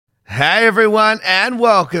Hey everyone, and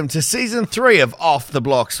welcome to Season 3 of Off the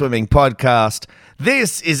Block Swimming Podcast.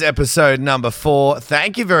 This is episode number 4.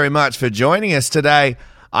 Thank you very much for joining us today.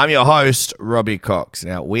 I'm your host, Robbie Cox.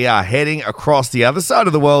 Now, we are heading across the other side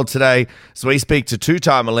of the world today as we speak to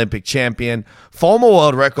two-time Olympic champion, former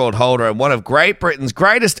world record holder, and one of Great Britain's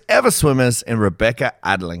greatest ever swimmers in Rebecca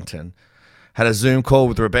Adlington. Had a Zoom call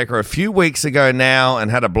with Rebecca a few weeks ago now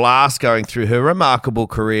and had a blast going through her remarkable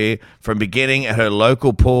career from beginning at her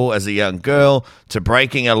local pool as a young girl to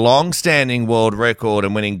breaking a long-standing world record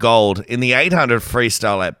and winning gold in the 800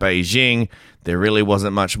 freestyle at Beijing. There really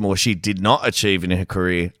wasn't much more she did not achieve in her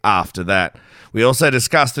career after that. We also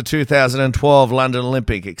discussed the 2012 London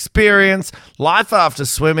Olympic experience, life after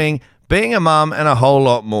swimming, being a mum, and a whole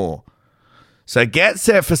lot more. So get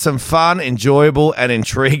set for some fun, enjoyable, and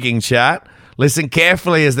intriguing chat. Listen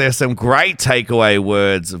carefully as there's some great takeaway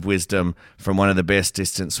words of wisdom from one of the best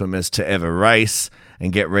distance swimmers to ever race.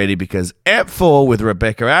 And get ready because Ep 4 with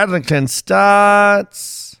Rebecca Adlington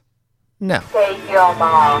starts now. Take your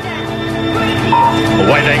mark.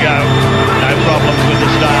 Away they go. No problems with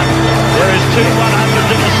the start. There is 2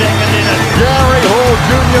 100s in the second in it. Gary Hall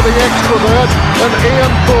Jr., the extrovert, and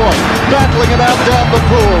Ian Thorpe battling it out down the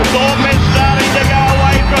pool. Thorpe is starting to go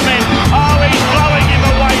away from him. Oh, he's blowing him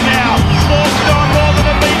away now. Thorpe's gone more than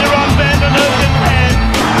a metre on Van den Heuvel's hand.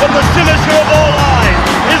 But the finisher of all eyes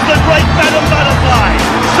is the great Madam Butterfly,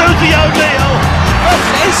 Susie O'Neill.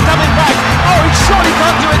 He's coming back. Oh, he surely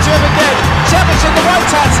can't do it to him again. Chevich in the white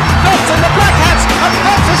hats, Phelps in the black hats, and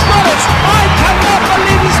Phelps has got it. I cannot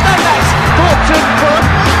believe he's done that. Thorpe's in front,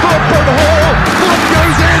 Thorpe and Hall, Thorpe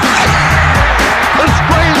goes in.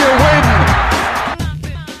 Australia win.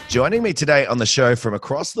 Joining me today on the show from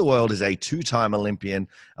across the world is a two-time Olympian,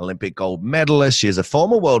 Olympic gold medalist. She is a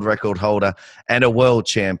former world record holder and a world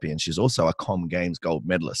champion. She's also a Com Games gold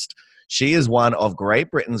medalist. She is one of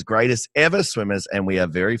Great Britain's greatest ever swimmers, and we are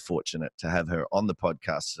very fortunate to have her on the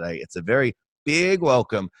podcast today. It's a very big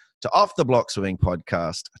welcome to Off the Block Swimming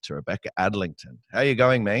Podcast to Rebecca Adlington. How are you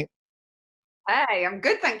going, mate? Hey, I'm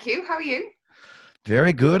good, thank you. How are you?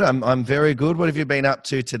 Very good. I'm very good. What have you been up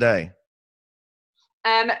to today?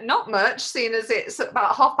 Not much, seeing as it's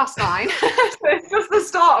about 9:30. So it's just the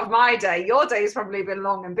start of my day. Your day's probably been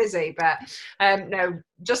long and busy, but no,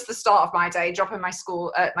 just the start of my day, dropping my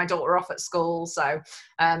daughter off at school. So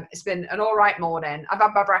it's been an all right morning. I've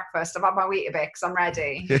had my breakfast. I've had my Weetabix. I'm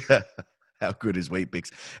ready. Yeah. How good is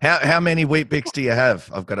Weet-Bix? How many Weet-Bix do you have?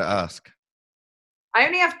 I've got to ask. I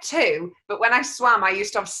only have 2, but when I swam, I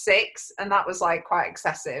used to have 6, and that was like quite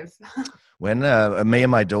excessive. When me and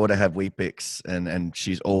my daughter have Weet-Bix, and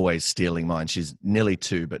she's always stealing mine. She's nearly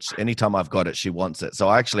 2, but anytime I've got it, she wants it. So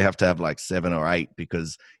I actually have to have like 7 or 8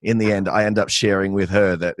 because in the end, I end up sharing with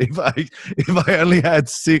her that if I only had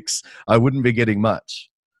 6, I wouldn't be getting much.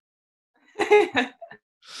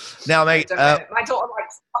 Now, mate, my daughter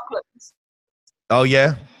likes chocolates. Oh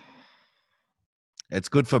yeah, it's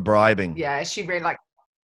good for bribing. Yeah, she really likes.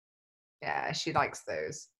 Yeah, she likes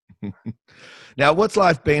those. Now, what's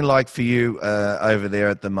life been like for you over there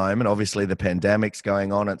at the moment? Obviously, the pandemic's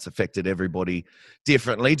going on. It's affected everybody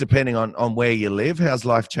differently depending on where you live. How's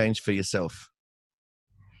life changed for yourself?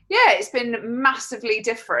 Yeah, it's been massively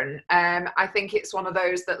different. I think it's one of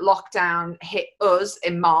those that lockdown hit us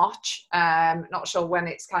in March. Not sure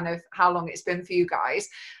how long it's been for you guys.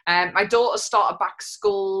 My daughter started back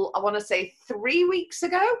school, I want to say 3 weeks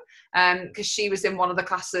ago, because she was in one of the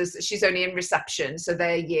classes. She's only in reception, so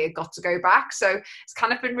their year got to go back. So it's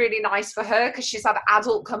kind of been really nice for her because she's had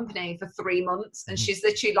adult company for 3 months, and she's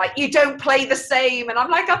literally like, you don't play the same. And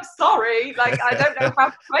I'm like, I'm sorry. Like, I don't know how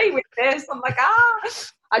to play with this. I'm like,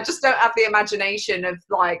 I just don't have the imagination of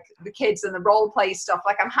like the kids and the role play stuff.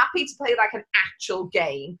 Like, I'm happy to play like an actual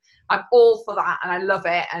game. I'm all for that and I love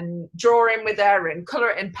it, and drawing with her and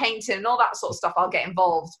colour and painting and all that sort of stuff, I'll get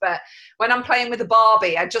involved. But when I'm playing with a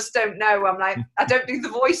Barbie, I just don't know. I'm like, I don't do the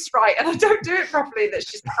voice right and I don't do it properly. That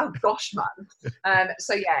she's like, oh gosh, man.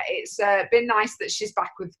 So yeah, it's been nice that she's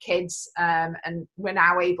back with kids, and we're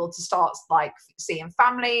now able to start like seeing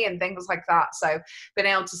family and things like that. So being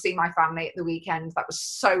able to see my family at the weekend, that was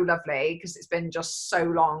so lovely because it's been just so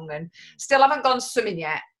long, and still haven't gone swimming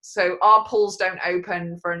yet. So our pools don't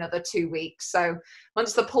open for another 2 weeks. So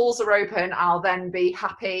once the pools are open, I'll then be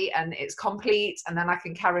happy and it's complete, and then I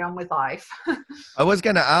can carry on with life. I was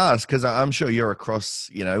going to ask, because I'm sure you're across,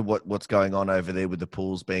 what's going on over there with the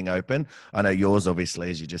pools being open. I know yours, obviously,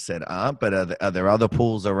 as you just said, aren't, but are there other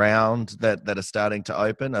pools around that are starting to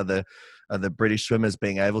open? Are the British swimmers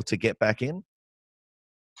being able to get back in?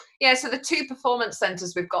 Yeah, so the two performance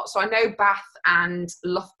centres we've got, so I know Bath and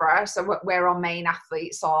Loughborough, so where our main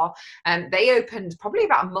athletes are, they opened probably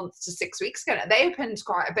about a month to 6 weeks ago. They opened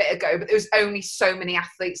quite a bit ago, but there was only so many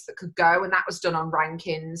athletes that could go, and that was done on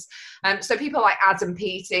rankings. So people like Adam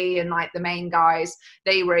Peaty and like the main guys,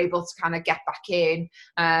 they were able to kind of get back in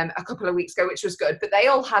a couple of weeks ago, which was good. But they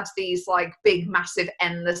all had these like big, massive,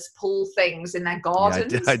 endless pool things in their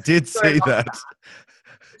gardens. Yeah, I did see that.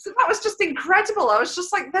 So that was just incredible. I was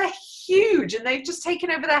just like, they're huge and they've just taken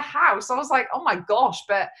over their house. I was like, oh my gosh,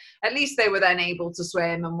 but at least they were then able to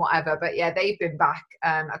swim and whatever. But yeah, they've been back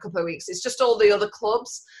a couple of weeks. It's just all the other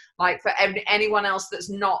clubs, like for anyone else that's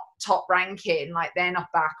not top ranking, like they're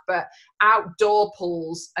not back. But outdoor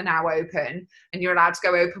pools are now open and you're allowed to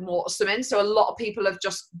go open water swimming. So a lot of people have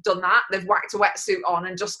just done that. They've whacked a wetsuit on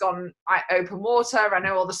and just gone open water. I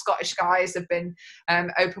know all the Scottish guys have been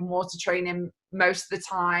open water training most of the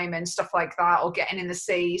time and stuff like that, or getting in the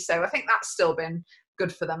sea. So I think that's still been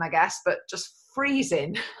good for them, I guess, but just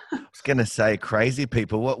freezing. I was going to say crazy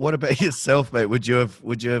people. What about yourself, mate? Would you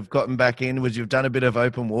have gotten back in? Would you have done a bit of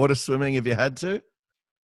open water swimming if you had to?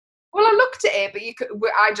 Well, I looked at it,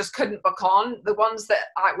 but I just couldn't book on. The ones that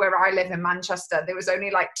where I live in Manchester, there was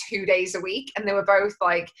only like 2 days a week, and they were both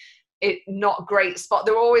like not great spot.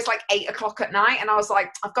 They were always like 8 o'clock at night, and I was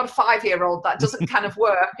like, I've got a 5-year-old, that doesn't kind of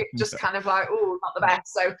work. It just kind of like, oh, not the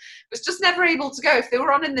best. So I was just never able to go. If they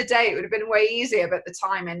were on in the day, it would have been way easier, but the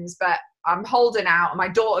timings. But I'm holding out, and my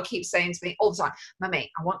daughter keeps saying to me all the time, Mummy,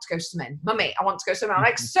 I want to go swimming. Mummy, I want to go swimming. I'm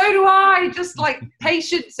like, so do I. Just like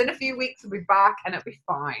patience. In a few weeks we'll be back and it'll be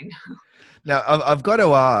fine. Now, I've got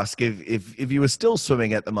to ask, if you were still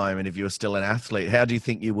swimming at the moment, if you were still an athlete, how do you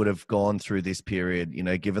think you would have gone through this period, you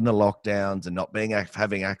know, given the lockdowns and not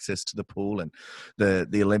having access to the pool and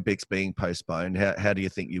the Olympics being postponed? How do you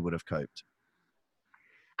think you would have coped?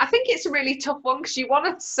 I think it's a really tough one because you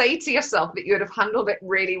want to say to yourself that you would have handled it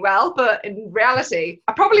really well, but in reality,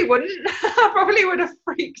 I probably wouldn't. I probably would have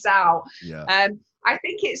freaked out. Yeah. I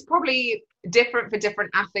think it's probably different for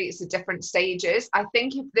different athletes at different stages. I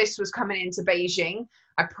think if this was coming into Beijing,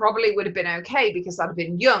 I probably would have been okay because I'd have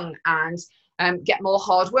been young and get more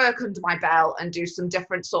hard work under my belt and do some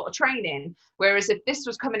different sort of training. Whereas if this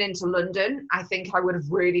was coming into London, I think I would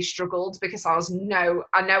have really struggled because I know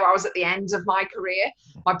I was at the end of my career.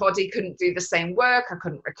 My body couldn't do the same work. I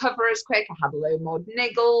couldn't recover as quick. I had low more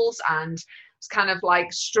niggles and was kind of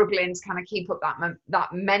like struggling to kind of keep up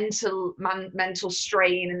that mental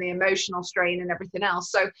strain and the emotional strain and everything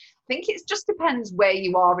else. So I think it just depends where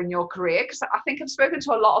you are in your career, because I think I've spoken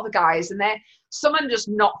to a lot of the guys and some are just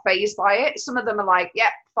not fazed by it. Some of them are like,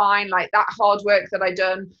 yeah, fine, like that hard work that I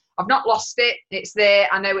done, I've not lost it, it's there,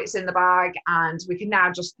 I know it's in the bag, and we can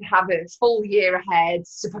now just have a full year ahead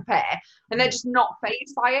to prepare. And they're just not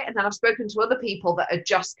fazed by it. And then I've spoken to other people that are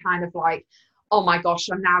just kind of like, oh my gosh,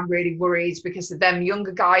 I'm now really worried because of them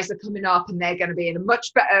younger guys are coming up and they're going to be in a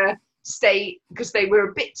much better state because they were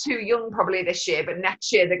a bit too young probably this year, but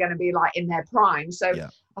next year they're going to be like in their prime. So yeah.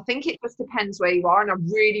 I think it just depends where you are. And I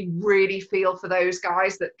really, really feel for those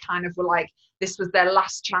guys that kind of were like, this was their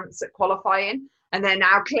last chance at qualifying and they're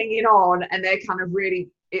now clinging on and they're kind of really,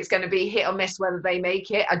 it's going to be hit or miss whether they make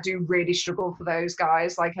it. I do really struggle for those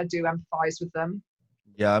guys. Like I do empathize with them.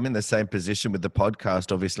 Yeah, I'm in the same position with the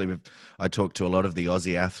podcast. Obviously, I talk to a lot of the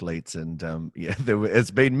Aussie athletes, and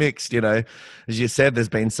it's been mixed. You know, as you said, there's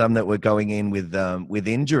been some that were going in with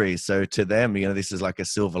injuries. So to them, you know, this is like a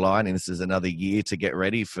silver lining. This is another year to get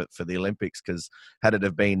ready for the Olympics. Because had it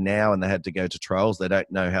have been now and they had to go to trials, they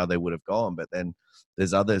don't know how they would have gone. But then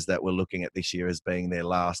there's others that were looking at this year as being their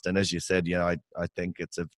last. And as you said, you know, I think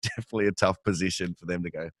it's definitely a tough position for them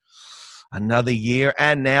to go another year.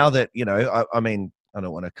 And now that, you know, I mean, I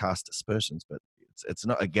don't want to cast aspersions, but it's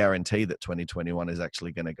not a guarantee that 2021 is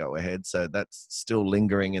actually going to go ahead. So that's still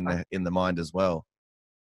lingering in the mind as well.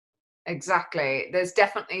 Exactly. There's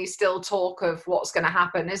definitely still talk of what's going to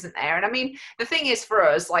happen, isn't there? And I mean, the thing is for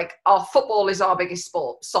us, like our football is our biggest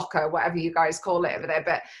sport, soccer, whatever you guys call it over there.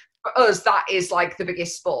 But for us, that is like the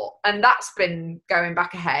biggest sport. And that's been going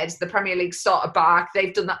back ahead. The Premier League started back.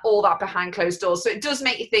 They've done all that behind closed doors. So it does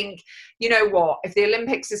make you think, you know what, if the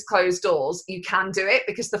Olympics is closed doors, you can do it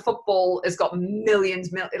because the football has got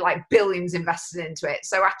like billions invested into it.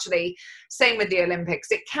 So actually, same with the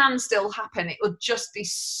Olympics, it can still happen. It would just be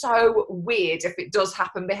so weird if it does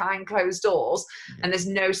happen behind closed doors and there's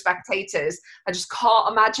no spectators. I just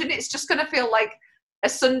can't imagine. It's just going to feel like a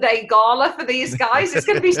Sunday gala for these guys. It's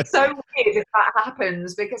going to be so weird if that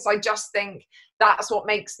happens, because I just think that's what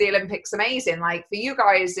makes the Olympics amazing. Like for you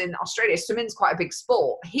guys in Australia, swimming's quite a big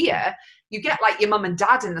sport. Here, you get like your mum and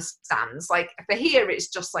dad in the stands. Like for here, it's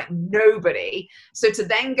just like nobody. So to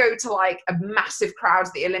then go to like a massive crowd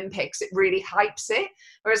at the Olympics, it really hypes it.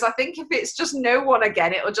 Whereas I think if it's just no one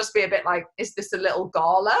again, it'll just be a bit like, is this a little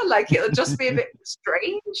gala? Like it'll just be a bit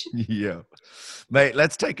strange. Yeah. Mate,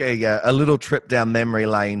 let's take a little trip down memory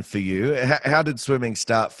lane for you. How did swimming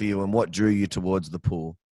start for you and what drew you towards the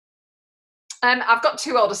pool? I've got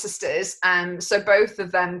two older sisters, so both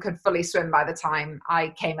of them could fully swim by the time I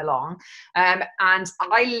came along. And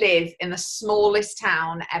I live in the smallest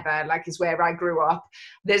town ever, like is where I grew up.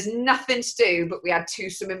 There's nothing to do, but we had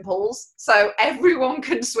 2 swimming pools. So everyone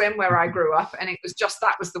can swim where I grew up. And it was just,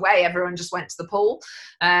 that was the way everyone just went to the pool.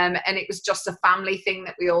 And it was just a family thing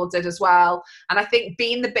that we all did as well. And I think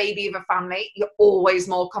being the baby of a family, you're always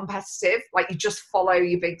more competitive. Like you just follow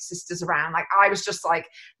your big sisters around. Like I was just like,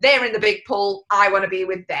 they're in the big pool, I want to be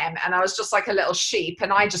with them. And I was just like a little sheep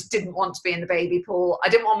and I just didn't want to be in the baby pool. I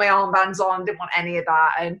didn't want my armbands on, didn't want any of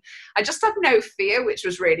that. And I just had no fear, which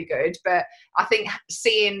was really good. But I think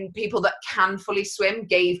seeing people that can fully swim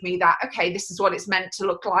gave me that, okay, this is what it's meant to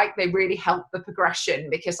look like. They really helped the progression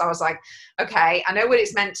because I was like, okay, I know what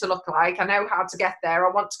it's meant to look like. I know how to get there.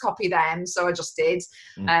 I want to copy them. So I just did.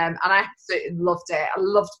 And I absolutely loved it. I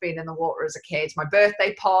loved being in the water as a kid. My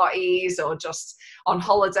birthday parties or just on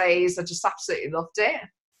holidays, I just absolutely loved it.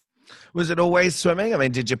 Was it always swimming? I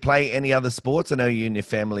mean, did you play any other sports? I know you and your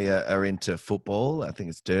family are into football. I think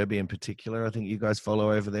it's Derby in particular. I think you guys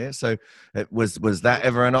follow over there. So was that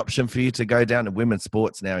ever an option for you to go down to women's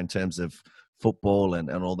sports now in terms of football and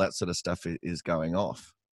all that sort of stuff is going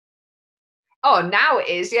off? Oh, now it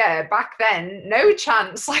is, yeah. Back then, no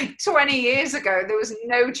chance. Like 20 years ago, there was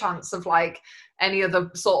no chance of like any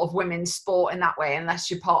other sort of women's sport in that way,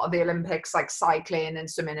 unless you're part of the Olympics, like cycling and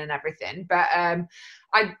swimming and everything. But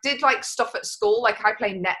I did like stuff at school. Like I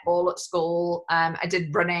played netball at school. I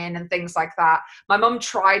did running and things like that. My mum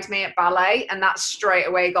tried me at ballet and that straight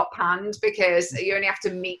away got panned because you only have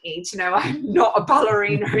to meet me to know I'm not a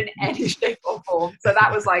ballerina in any shape or form. So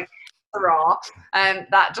that was like, hurrah.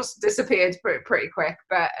 That just disappeared pretty quick.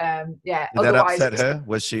 But yeah. Did that upset her?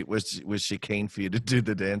 Was she keen for you to do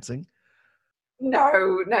the dancing?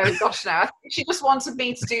 No, gosh, no. I think she just wanted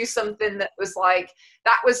me to do something that was like,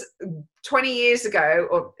 that was 20 years ago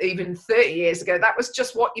or even 30 years ago. That was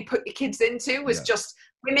just what you put your kids into, was just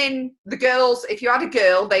women, the girls. If you had a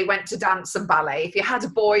girl, they went to dance and ballet. If you had a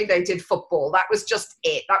boy, they did football. That was just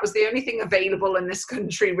it. That was the only thing available in this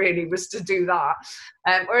country really, was to do that.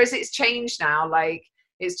 Whereas it's changed now, like,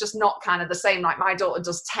 it's just not kind of the same. Like my daughter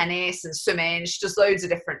does tennis and swimming. She does loads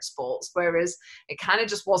of different sports, whereas it kind of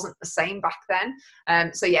just wasn't the same back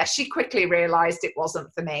then. So yeah, she quickly realized it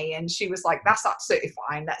wasn't for me. And she was like, that's absolutely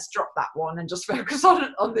fine. Let's drop that one and just focus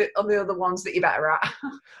on the other ones that you're better at.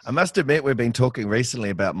 I must admit, we've been talking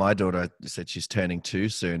recently about my daughter. I said she's turning 2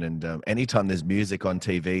 soon. And anytime there's music on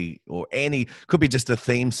TV or could be just a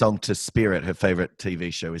theme song to Spirit. Her favorite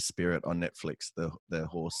TV show is Spirit on Netflix, the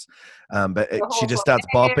horse. She just starts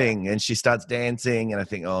bopping and she starts dancing, and I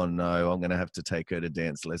think, oh no, I'm going to have to take her to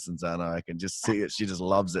dance lessons, aren't I? I can just see it. She just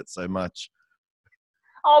loves it so much.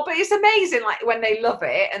 Oh, but it's amazing, like when they love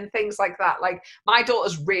it and things like that. Like my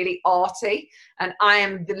daughter's really arty and I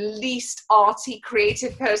am the least arty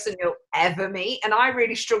creative person you'll ever meet. And I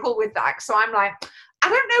really struggle with that. So I'm like, I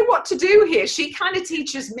don't know what to do here. She kind of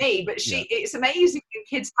teaches me, but it's amazing when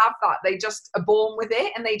kids have that. They just are born with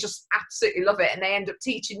it and they just absolutely love it. And they end up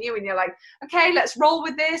teaching you and you're like, okay, let's roll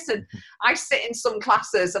with this. And I sit in some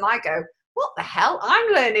classes and I go, what the hell?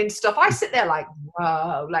 I'm learning stuff. I sit there like,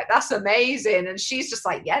 whoa, like that's amazing. And she's just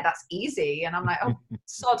like, yeah, that's easy. And I'm like, oh,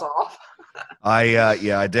 sod off. I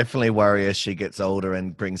definitely worry as she gets older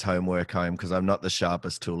and brings homework home, because I'm not the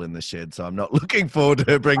sharpest tool in the shed. So I'm not looking forward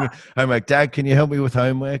to her bringing homework. Dad, can you help me with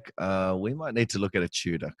homework? We might need to look at a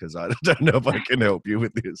tutor, because I don't know if I can help you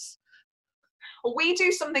with this. Well, we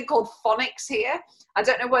do something called phonics here. I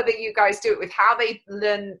don't know whether you guys do it with how they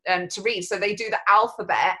learn to read. So they do the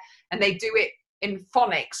alphabet and they do it in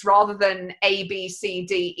phonics rather than A, B, C,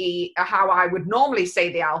 D, E, how I would normally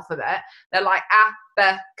say the alphabet. They're like A,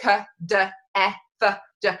 B, K, D, E, F,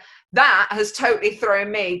 G. That has totally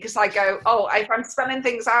thrown me, because I go, oh, if I'm spelling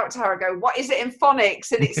things out to her, I go, what is it in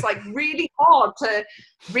phonics? And it's like really hard to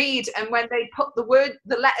read. And when they put the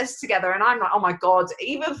letters together, and I'm like, oh my God,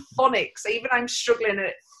 even phonics, even I'm struggling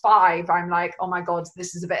at 5, I'm like, oh my God,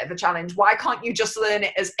 this is a bit of a challenge. Why can't you just learn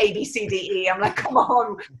it as A, B, C, D, E? I'm like, come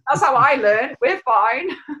on, that's how I learn. We're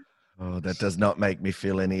fine. Oh, that does not make me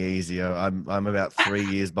feel any easier. I'm about 3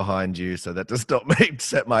 years behind you, so that does not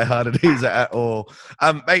set my heart at ease at all.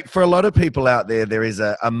 Mate, for a lot of people out there, there is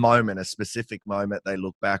a moment, a specific moment they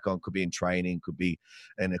look back on. Could be in training, could be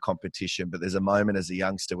in a competition, but there's a moment as a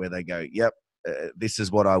youngster where they go, "Yep, this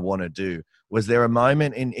is what I want to do." Was there a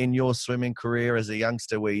moment in your swimming career as a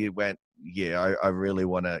youngster where you went, "Yeah, I really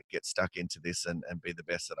want to get stuck into this and be the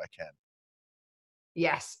best that I can"?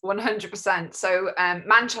 Yes, 100%. So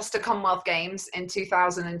Manchester Commonwealth Games in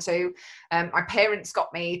 2002, my parents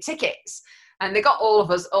got me tickets, and they got all of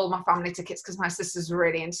us, all my family tickets, because my sisters were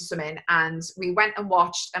really into swimming. And we went and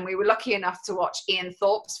watched, and we were lucky enough to watch Ian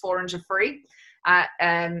Thorpe's 400 free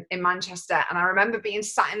in Manchester. And I remember being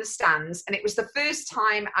sat in the stands, and it was the first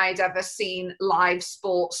time I'd ever seen live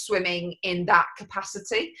sport swimming in that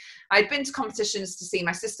capacity. I'd been to competitions to see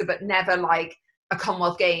my sister, but never like a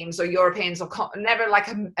Commonwealth Games or Europeans, or never like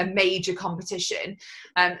a major competition.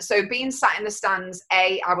 So being sat in the stands,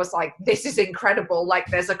 I was like, this is incredible. Like,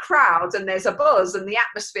 there's a crowd and there's a buzz, and the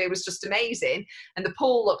atmosphere was just amazing. And the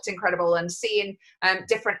pool looked incredible, and seeing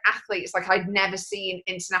different athletes, like I'd never seen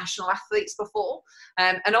international athletes before.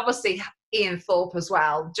 And obviously Ian Thorpe as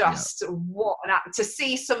well. Just to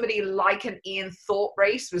see somebody like an Ian Thorpe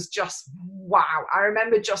race was just wow. I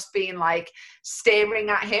remember just being like staring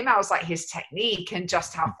at him. I was like, his technique and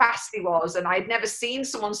just how fast he was. And I'd never seen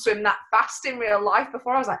someone swim that fast in real life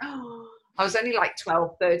before. I was like, oh, I was only like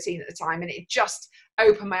 12, 13 at the time. And it just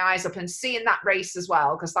opened my eyes up, and seeing that race as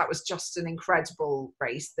well, because that was just an incredible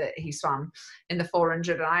race that he swam in the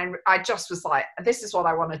 400. And I just was like, this is what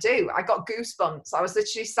I want to do. I got goosebumps. I was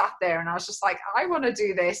literally sat there and I was just like, I want to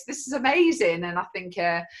do this. This is amazing. And I think,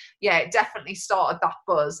 it definitely started that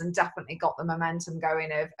buzz and definitely got the momentum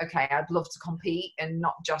going of, okay, I'd love to compete and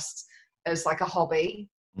not just as like a hobby.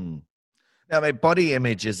 Mm. Now, I mean, body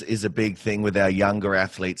image is a big thing with our younger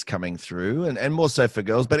athletes coming through, and more so for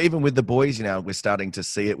girls. But even with the boys, we're starting to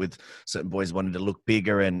see it with certain boys wanting to look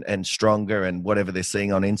bigger and stronger, and whatever they're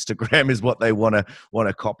seeing on Instagram is what they want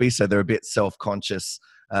to copy. So they're a bit self-conscious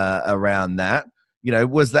around that.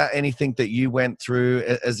 Was that anything that you went through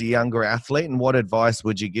as a younger athlete? And what advice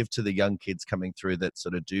would you give to the young kids coming through that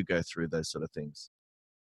sort of do go through those sort of things?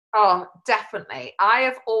 Oh, definitely. I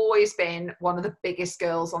have always been one of the biggest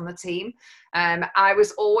girls on the team. I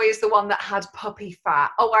was always the one that had puppy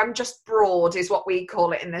fat. Oh, I'm just broad is what we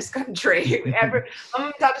call it in this country. Mum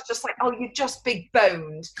and Dad are just like, oh, you're just big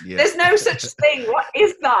boned. Yeah. There's no such thing. What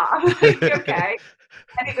is that? I'm like, okay.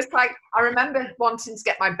 And it was like, I remember wanting to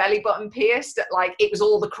get my belly button pierced at like, it was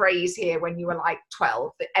all the craze here when you were like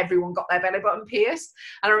 12, that everyone got their belly button pierced.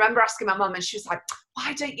 And I remember asking my mum, and she was like,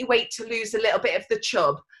 why don't you wait to lose a little bit of the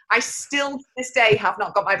chub? I still, to this day, have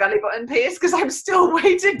not got my belly button pierced because I'm still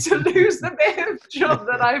waiting to lose the bit of chub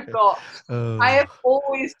that I've got. I have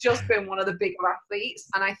always just been one of the bigger athletes.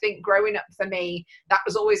 And I think growing up for me, that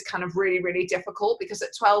was always kind of really, really difficult, because at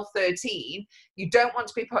 12, 13, you don't want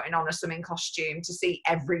to be putting on a swimming costume to see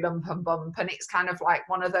every lump and bump. And it's kind of like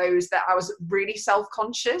one of those that I was really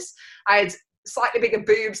self-conscious. I had slightly bigger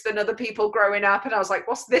boobs than other people growing up, and I was like,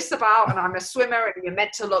 what's this about? And I'm a swimmer, and you're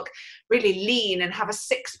meant to look really lean and have a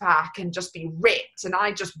six-pack and just be ripped, and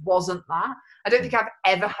I just wasn't that. I don't think I've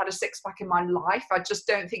ever had a six-pack in my life. I just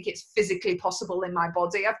don't think it's physically possible in my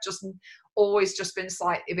body. I've just always just been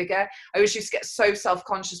slightly bigger. I always used to get so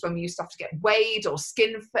self-conscious when we used to have to get weighed or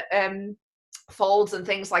skin folds and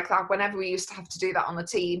things like that. Whenever we used to have to do that on the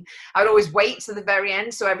team, I'd always wait to the very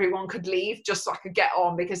end so everyone could leave, just so I could get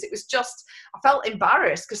on, because it was just, I felt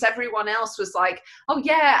embarrassed because everyone else was like, oh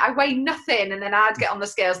yeah, I weigh nothing, and then I'd get on the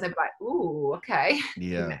scales and they'd be like, ooh, okay,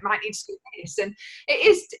 yeah, might need to do this. And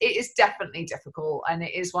it is definitely difficult, and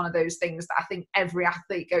it is one of those things that I think every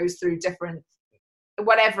athlete goes through, different,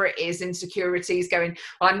 whatever it is, insecurities, going,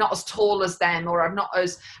 well, I'm not as tall as them, or I'm not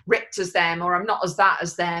as ripped as them, or I'm not as that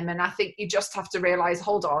as them. And I think you just have to realize,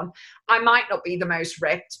 hold on, I might not be the most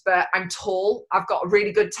ripped, but I'm tall, I've got a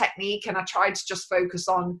really good technique, and I tried to just focus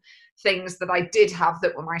on things that I did have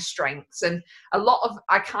that were my strengths. And a lot of,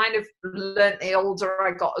 I kind of learned the older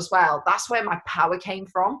I got as well, that's where my power came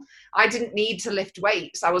from. I didn't need to lift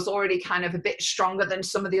weights. I was already kind of a bit stronger than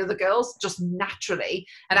some of the other girls, just naturally,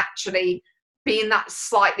 and actually being that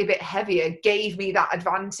slightly bit heavier gave me that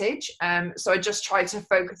advantage. So I just tried to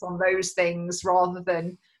focus on those things rather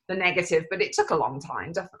than the negative, but it took a long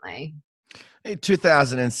time, definitely. In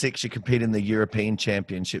 2006, you competed in the European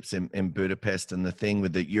Championships in Budapest, and the thing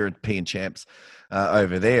with the European champs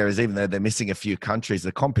over there is, even though they're missing a few countries,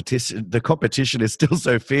 the competition is still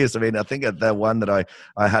so fierce. I mean, I think the one that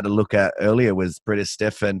I had a look at earlier was Britta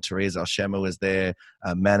Steffen, Therese Alshema was there,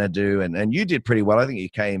 Manadou, and you did pretty well. I think you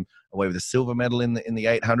came away with a silver medal in the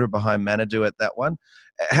 800 behind Manadou at that one.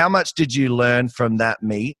 How much did you learn from that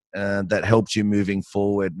meet that helped you moving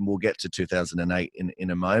forward? And we'll get to 2008 in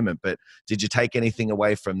a moment, but did you take anything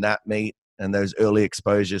away from that meet and those early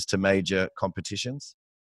exposures to major competitions?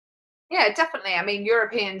 Yeah, definitely. I mean,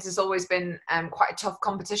 Europeans has always been quite a tough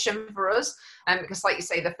competition for us, because, like you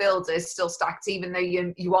say, the field is still stacked. Even though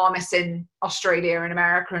you are missing Australia and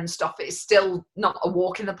America and stuff, it's still not a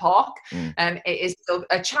walk in the park. It is still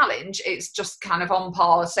a challenge. It's just kind of on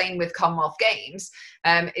par. Same with Commonwealth Games.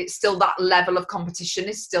 It's still that level of competition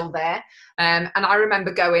is still there. And I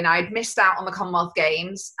remember I'd missed out on the Commonwealth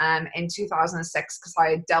Games in 2006 because I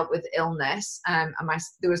had dealt with illness, and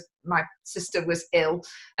my sister was ill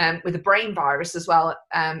with a brain virus as well,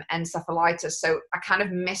 encephalitis. So I kind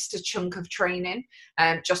of missed a chunk of training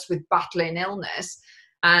just with battling illness.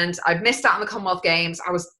 And I missed out on the Commonwealth Games.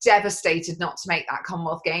 I was devastated not to make that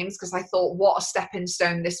Commonwealth Games because I thought what a stepping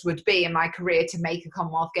stone this would be in my career to make a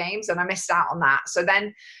Commonwealth Games. And I missed out on that. So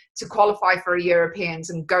then to qualify for a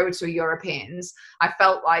Europeans and go to a Europeans, I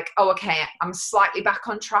felt like, oh, okay, I'm slightly back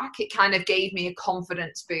on track. It kind of gave me a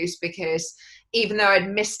confidence boost because even though I'd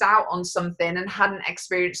missed out on something and hadn't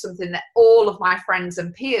experienced something that all of my friends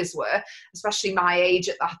and peers were, especially my age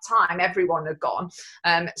at that time, everyone had gone.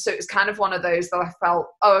 So it was kind of one of those that I felt,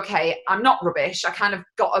 oh, okay, I'm not rubbish. I kind of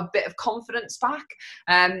got a bit of confidence back.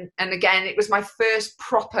 And again, it was my first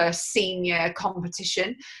proper senior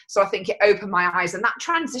competition. So I think it opened my eyes. And that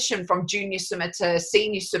transition from junior swimmer to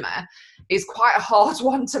senior swimmer is quite a hard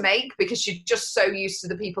one to make because you're just so used to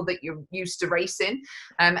the people that you're used to racing.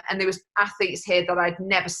 And there was athletes here that I'd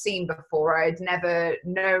never seen before. I'd never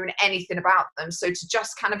known anything about them. So to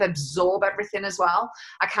just kind of absorb everything as well.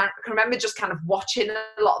 I can remember just kind of watching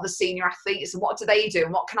a lot of the senior athletes and what do they do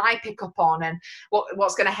and what can I pick up on and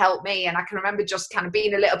what's going to help me. And I can remember just kind of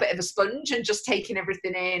being a little bit of a sponge and just taking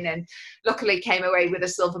everything in, and luckily came away with a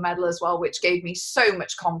silver medal as well, which gave me so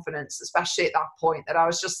much confidence, especially at that point, that I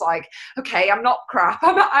was just like, okay, I'm not crap.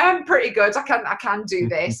 I am pretty good. I can do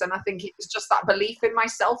this. And I think it was just that belief in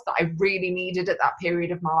myself that I really needed at that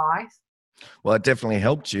period of my life. Well, it definitely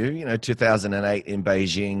helped you. 2008 in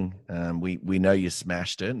Beijing, we know you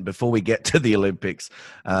smashed it. And before we get to the Olympics,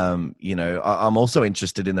 I'm also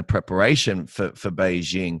interested in the preparation for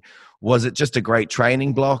Beijing. Was it just a great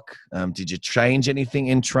training block? Did you change anything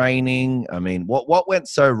in training? I mean, what went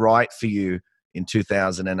so right for you in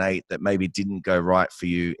 2008 that maybe didn't go right for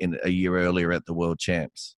you in a year earlier at the World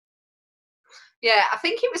Champs? Yeah, I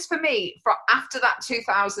think it was for me, after that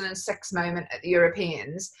 2006 moment at the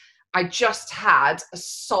Europeans, I just had a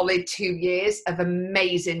solid 2 years of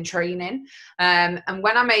amazing training. And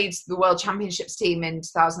when I made the World Championships team in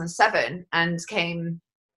 2007 and came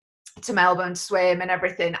to Melbourne to swim and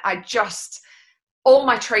everything, all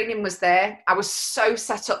my training was there. I was so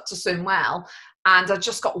set up to swim well. And I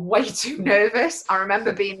just got way too nervous. I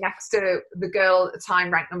remember being next to the girl at the time,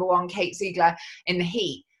 ranked number 1, Kate Ziegler, in the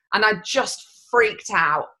heat. And I just freaked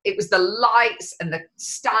out. It was the lights and the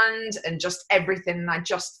stand and just everything. And I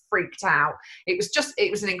just freaked out. It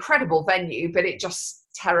was an incredible venue, but it just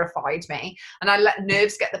terrified me. And I let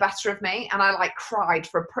nerves get the better of me. And I cried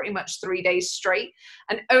for pretty much 3 days straight.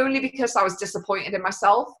 And only because I was disappointed in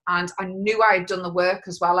myself. And I knew I had done the work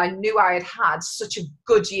as well. I knew I had had such a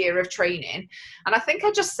good year of training. And I think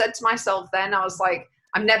I just said to myself then, I was like,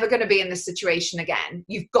 I'm never going to be in this situation again.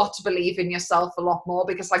 You've got to believe in yourself a lot more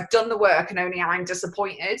because I've done the work and only I'm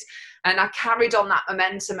disappointed. And I carried on that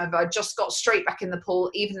momentum of I just got straight back in the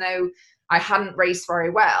pool, even though I hadn't raced very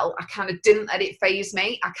well. I kind of didn't let it faze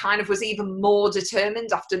me. I kind of was even more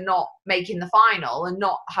determined after not making the final and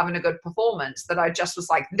not having a good performance that I just was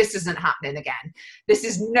like, this isn't happening again. This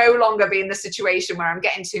is no longer being the situation where I'm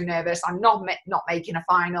getting too nervous. I'm not making a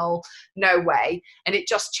final. No way. And it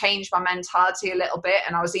just changed my mentality a little bit.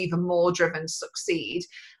 And I was even more driven to succeed.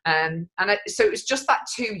 So it was just that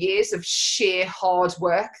 2 years of sheer hard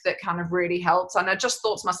work that kind of really helped. And I just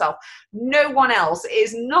thought to myself, no one else, it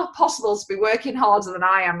is not possible to be working harder than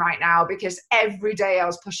I am right now, because every day I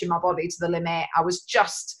was pushing my body to the limit. I was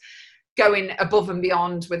just going above and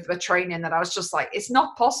beyond with the training that I was just like, it's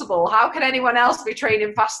not possible. How can anyone else be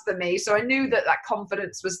training faster than me? So I knew that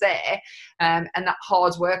confidence was there, and that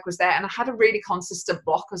hard work was there. And I had a really consistent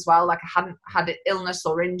block as well. I hadn't had an illness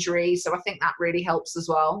or injury. So I think that really helps as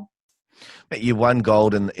well. But you won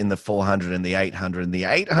gold in the 400 and the 800. And the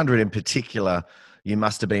 800 in particular, you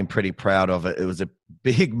must have been pretty proud of it. It was a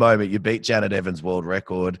big moment. You beat Janet Evans' world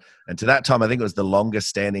record. And to that time, I think it was the longest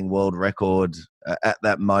standing world record at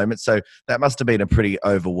that moment. So that must have been a pretty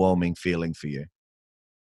overwhelming feeling for you.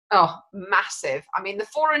 Oh, massive. I mean, the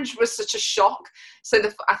 400 was such a shock. So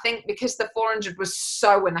I think because the 400 was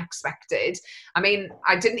so unexpected, I mean,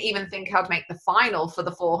 I didn't even think I'd make the final for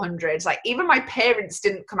the 400s. Like, even my parents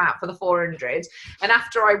didn't come out for the 400. And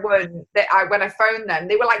after I won, when I phoned them,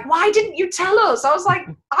 they were like, why didn't you tell us? I was like,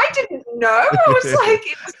 I didn't know. I was like,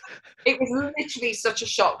 it was literally such a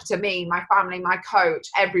shock to me, my family, my coach,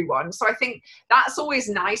 everyone. So I think that's always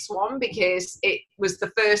a nice one because it was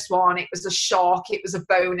the first one. It was a shock. It was a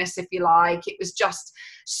bonus, if you like. It was just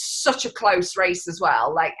such a close race as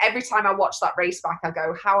well. Like, every time I watch that race back, I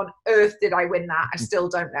go, how on earth did I win that? I still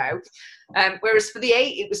don't know. Whereas for the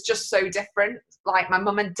 8, it was just so different. Like, my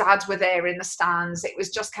mum and dad were there in the stands. It was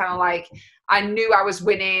just kind of like, I knew I was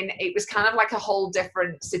winning. It was kind of like a whole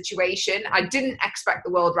different situation. I didn't expect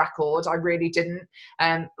the world record. I really didn't.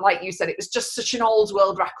 Like you said, it was just such an old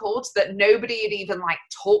world record that nobody had even like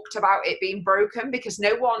talked about it being broken because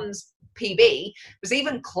no one's PB was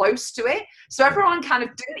even close to it. So everyone kind of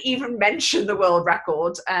didn't even mention the world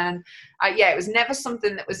record. And it was never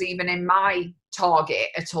something that was even in my target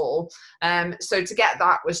at all. So to get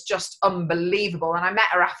that was just unbelievable. And I met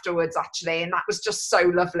her afterwards, actually, and that was just so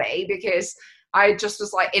lovely because I just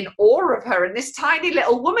was like in awe of her. And this tiny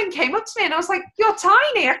little woman came up to me and I was like, you're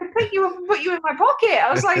tiny. I could pick you up and put you in my pocket.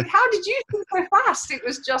 I was like, how did you think so fast? It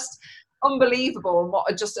was just unbelievable, and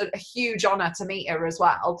what just a huge honor to meet her as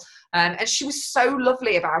well. And she was so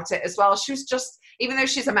lovely about it as well. She was just, even though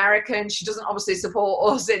she's American, she doesn't obviously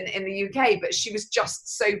support us in the UK, but she was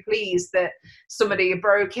just so pleased that somebody had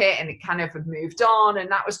broke it and it kind of had moved on.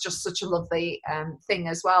 And that was just such a lovely thing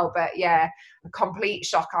as well. But yeah, a complete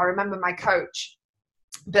shock. I remember my coach,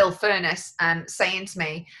 Bill Furness, saying to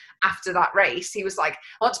me after that race, he was like,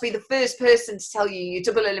 I want to be the first person to tell you you're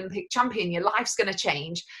double Olympic champion, your life's going to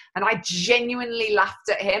change. And I genuinely laughed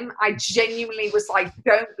at him. I genuinely was like,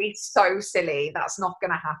 don't be so silly. That's not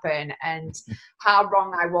going to happen. And how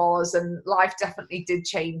wrong I was. And life definitely did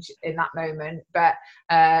change in that moment. But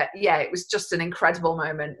it was just an incredible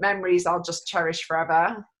moment. Memories I'll just cherish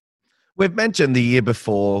forever. We've mentioned the year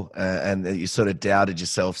before and you sort of doubted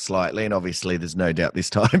yourself slightly, and obviously there's no doubt this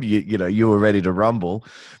time you were ready to rumble.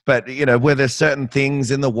 But, were there certain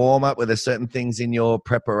things in the warm-up, were there certain things in your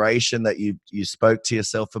preparation that you spoke to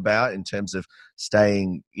yourself about in terms of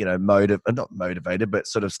staying, not motivated, but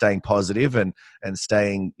sort of staying positive and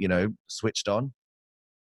staying, switched on?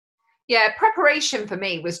 Yeah, preparation for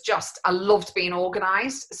me was just, I loved being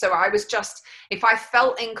organised. So I was just, if I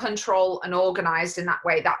felt in control and organised in that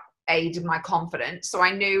way, that aided my confidence. So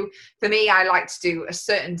I knew, for me, I like to do a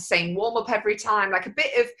certain same warm-up every time, like a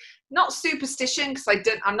bit of, not superstition, because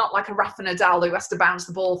I'm not like a Rafa Nadal who has to bounce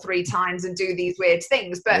the ball 3 times and do these weird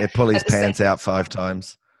things. But pull his pants out 5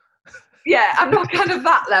 times. Yeah, I'm not kind of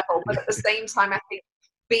that level, but at the same time, I think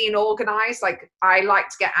being organised, like I like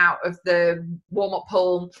to get out of the warm-up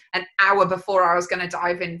pool an hour before I was going to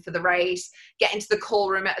dive in for the race, get into the call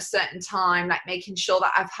room at a certain time, like making sure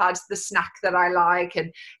that I've had the snack that I like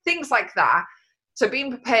and things like that. So being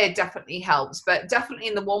prepared definitely helps, but definitely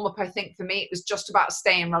in the warm-up, I think for me, it was just about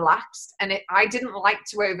staying relaxed. And I didn't like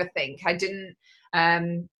to overthink. I didn't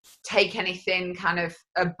take anything kind of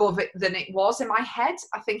above it than it was in my head,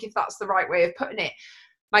 I think, if that's the right way of putting it.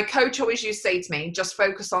 My coach always used to say to me, just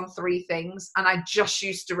focus on 3 things. And I just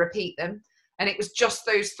used to repeat them. And it was just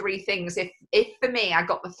those 3 things. If for me, I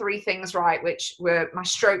got the 3 things right, which were my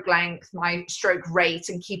stroke length, my stroke rate,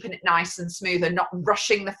 and keeping it nice and smooth and not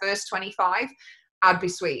rushing the first 25, I'd be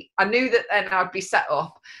sweet. I knew that then I'd be set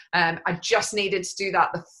up. I just needed to do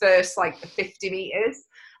that the first 50 meters.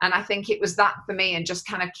 And I think it was that for me, and just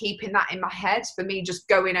kind of keeping that in my head for me, just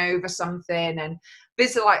going over something. And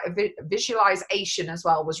visualization as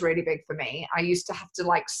well was really big for me. I used to have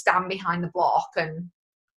to stand behind the block, and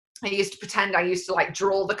I used to pretend I used to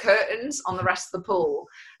draw the curtains on the rest of the pool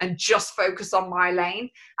and just focus on my lane.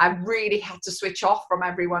 I really had to switch off from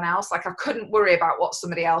everyone else. I couldn't worry about what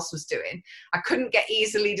somebody else was doing. I couldn't get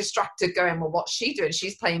easily distracted going, well, what's she doing?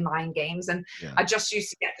 She's playing mind games. And I just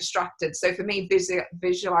used to get distracted. So for me,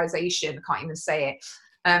 visualization, I can't even say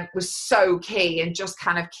it, was so key. And just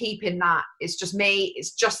kind of keeping that, it's just me,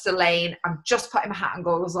 it's just a lane. I'm just putting my hat and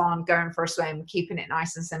goggles on, going for a swim, keeping it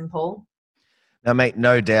nice and simple. Now, mate,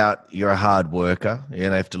 no doubt you're a hard worker. You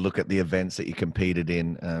have to look at the events that you competed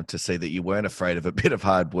in to see that you weren't afraid of a bit of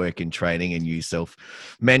hard work in training. And you yourself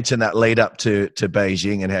mentioned that lead up to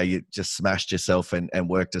Beijing and how you just smashed yourself and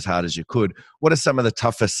worked as hard as you could. What are some of the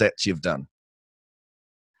toughest sets you've done?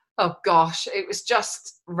 Oh gosh, it was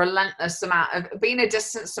just relentless amount of being a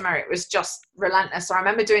distance swimmer. It was just relentless. So I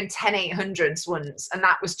remember doing 10 800s once, and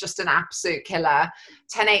that was just an absolute killer.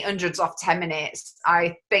 10 800s off 10 minutes.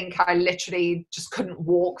 I think I literally just couldn't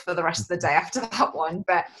walk for the rest of the day after that one.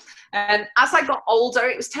 But as I got older,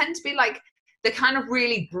 it was tend to be like the kind of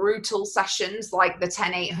really brutal sessions, like the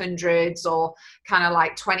 10 800s or kind of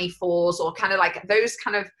like 24s, or kind of like those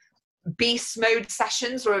kind of beast mode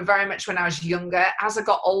sessions were very much when I was younger. As I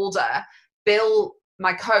got older, Bill,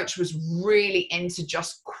 my coach, was really into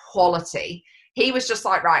just quality. He was just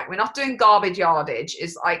like, right, we're not doing garbage yardage.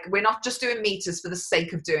 It's like, we're not just doing meters for the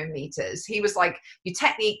sake of doing meters. He was like, your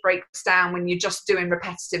technique breaks down when you're just doing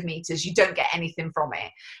repetitive meters. You don't get anything from it.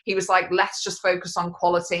 He was like, let's just focus on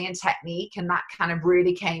quality and technique. And that kind of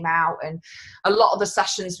really came out. And a lot of the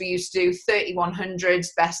sessions we used to do,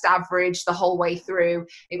 3100s, best average the whole way through.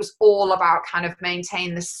 It was all about kind of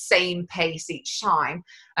maintaining the same pace each time.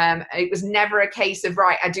 It was never a case of,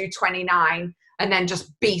 right, I do 29 and then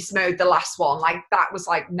just beast mode the last one. Like that was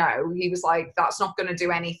like, no, he was like, that's not going to do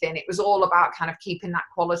anything. It was all about kind of keeping that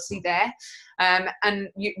quality there. And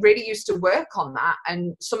you really used to work on that.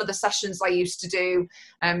 And some of the sessions I used to do,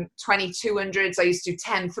 2200s, I used to do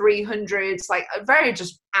 10 300s, like very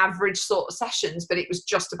just average sort of sessions, but it was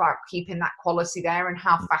just about keeping that quality there and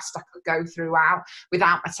how fast I could go throughout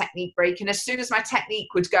without my technique breaking. As soon as my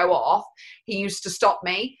technique would go off, he used to stop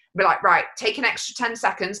me, be like, right, take an extra 10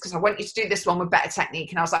 seconds because I want you to do this one with better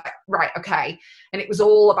technique. And I was like, right, okay. And it was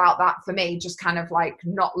all about that for me, just kind of like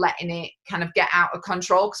not letting it kind of get out of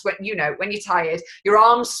control. Because when you're tired, your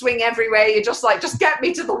arms swing everywhere. You're just like, just get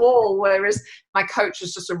me to the wall. Whereas my coach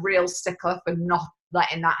was just a real stickler for not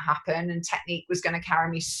letting that happen, and technique was going to carry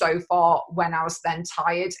me so far when I was then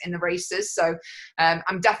tired in the races. So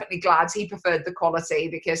I'm definitely glad he preferred the quality,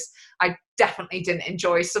 because I definitely didn't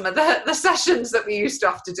enjoy some of the sessions that we used to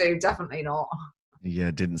have to do. Definitely not. Yeah,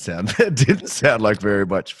 it didn't sound like very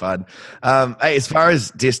much fun. Hey, as far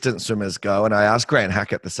as distance swimmers go, and I asked Grant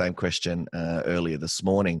Hackett the same question earlier this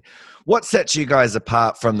morning, what sets you guys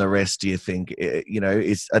apart from the rest, do you think?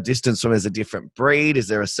 Is a distance swimmer a different breed? Is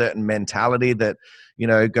there a certain mentality that,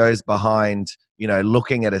 goes behind,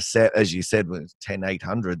 looking at a set, as you said, with 10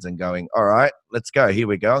 800s and going, all right, let's go. Here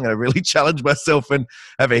we go. I'm going to really challenge myself and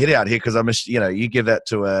have a hit out here, because you give that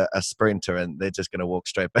to a sprinter and they're just going to walk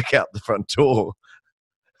straight back out the front door.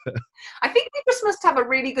 I think we just must have a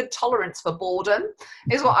really good tolerance for boredom,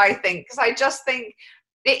 is what I think. Because I just think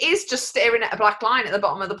it is just staring at a black line at the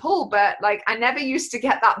bottom of the pool, but like I never used to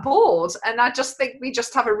get that bored. And I just think we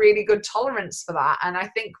just have a really good tolerance for that. And I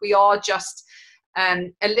think we are just a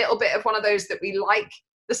little bit of one of those that we like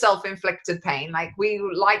the self-inflicted pain. Like we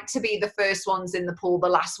like to be the first ones in the pool, the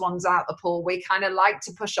last ones out the pool. We kind of like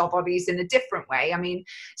to push our bodies in a different way. I mean,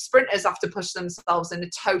 sprinters have to push themselves in a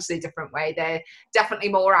totally different way. They're definitely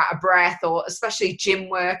more out of breath, or especially gym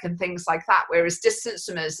work and things like that. Whereas distance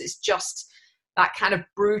swimmers, it's just that kind of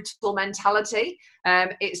brutal mentality.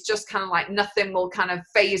 It's just kind of like nothing will kind of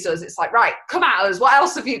phase us. It's like, right, come at us. What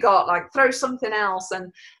else have you got? Like throw something else.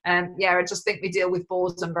 And I just think we deal with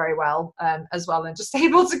boredom very well as well, and just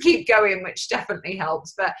able to keep going, which definitely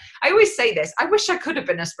helps. But I always say this, I wish I could have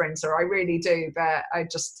been a sprinter. I really do, but I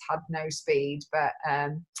just had no speed. But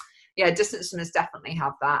distance swimmers definitely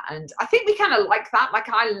have that. And I think we kind of like that. Like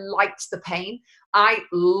I liked the pain. I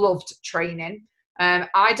loved training.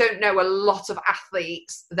 I don't know a lot of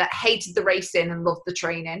athletes that hated the racing and loved the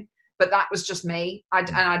training, but that was just me. I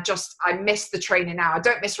miss the training now. I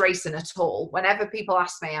don't miss racing at all. Whenever people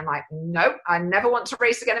ask me, I'm like, nope, I never want to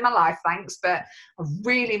race again in my life, thanks. But I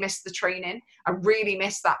really miss the training. I really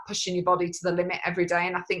miss that pushing your body to the limit every day.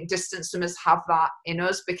 And I think distance swimmers have that in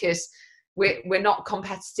us, because we're not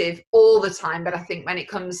competitive all the time. But I think when it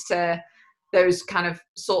comes to those kind of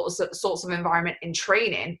sorts of environment in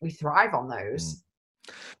training, we thrive on those.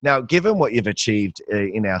 Now, given what you've achieved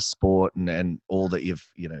in our sport and all that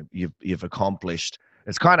you've accomplished,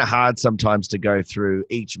 it's kind of hard sometimes to go through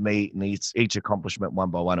each meet and each accomplishment one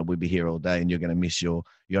by one, and we'd be here all day and you're going to miss your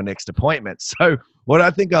next appointment. So what I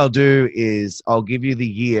think I'll do is I'll give you the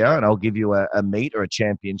year, and I'll give you a meet or a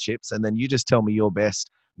championships, and then you just tell me your best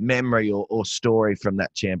memory or story from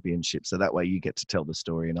that championship. So that way you get to tell the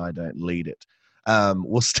story and I don't lead it.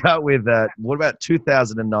 We'll start with what about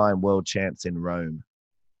 2009 World Champs in Rome?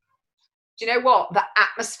 Do you know what? The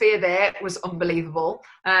atmosphere there was unbelievable.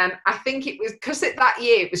 I think it was because that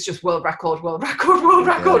year it was just world record.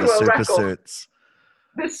 Super suits.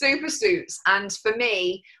 The super suits. And for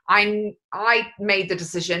me, I made the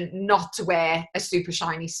decision not to wear a super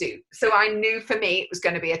shiny suit. So I knew for me it was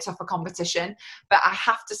going to be a tougher competition. But I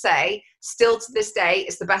have to say, still to this day,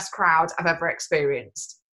 it's the best crowd I've ever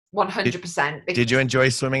experienced. 100%. Did you enjoy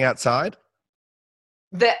swimming outside?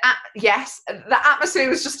 Yes, the atmosphere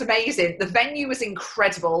was just amazing. The venue was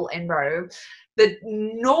incredible in Rome. The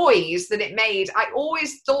noise that it made, I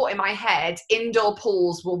always thought in my head, indoor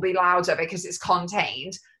pools will be louder because it's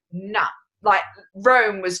contained. No, like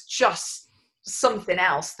Rome was just something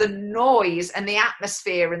else. The noise and the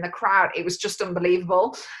atmosphere and the crowd, it was just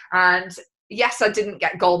unbelievable. And yes, I didn't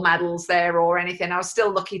get gold medals there or anything. I was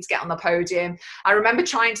still lucky to get on the podium. I remember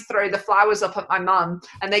trying to throw the flowers up at my mum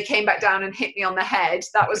and they came back down and hit me on the head.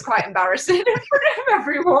 That was quite embarrassing in front of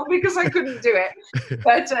everyone because I couldn't do it.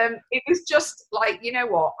 But it was just like, you know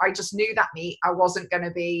what? I just knew that meet I wasn't going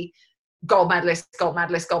to be gold medalist,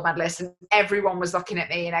 and everyone was looking at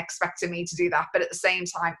me and expecting me to do that. But at the same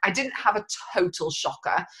time, I didn't have a total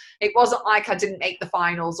shocker. It wasn't like I didn't make the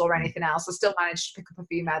finals or anything else. I still managed to pick up a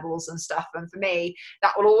few medals and stuff. And for me,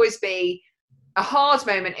 that will always be a hard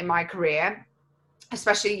moment in my career,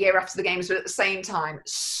 especially a year after the games, but at the same time,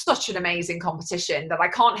 such an amazing competition that I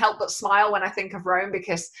can't help but smile when I think of Rome,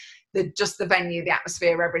 because just the venue, the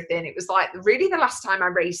atmosphere, everything. It was like really the last time I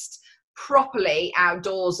raced properly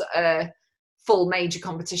outdoors at a full major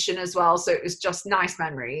competition as well. So it was just nice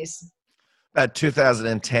memories.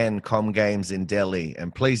 2010 Com Games in Delhi.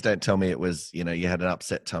 And please don't tell me it was, you had an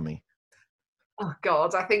upset tummy. Oh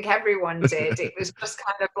God, I think everyone did. It was just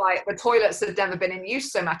kind of like the toilets had never been in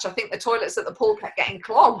use so much. I think the toilets at the pool kept getting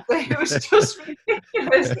clogged. It was just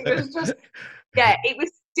ridiculous. It was just, yeah, it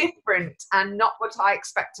was different and not what I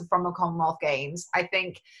expected from a Commonwealth Games. I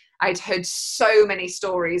think I'd heard so many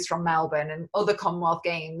stories from Melbourne and other Commonwealth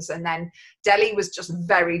Games, and then Delhi was just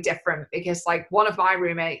very different because like one of my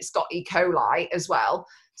roommates got E. coli as well.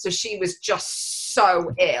 So she was just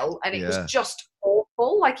so ill and it was just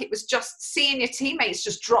awful. Like it was just seeing your teammates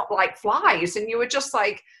just drop like flies and you were just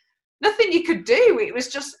like, nothing you could do. It was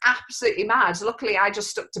just absolutely mad. Luckily, I just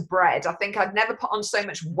stuck to bread. I think I'd never put on so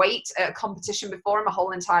much weight at a competition before in my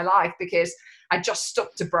whole entire life because I just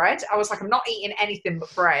stuck to bread. I was like, I'm not eating anything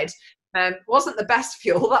but bread. Wasn't the best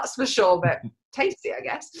fuel, that's for sure, but tasty, I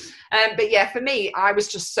guess. But yeah, for me, I was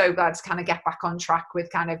just so glad to kind of get back on track with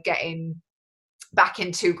kind of getting back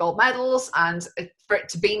into gold medals and for it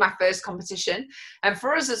to be my first competition. And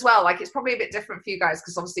for us as well, like it's probably a bit different for you guys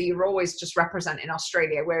because obviously you're always just representing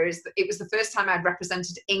Australia, whereas it was the first time I'd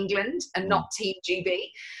represented England and not Team GB.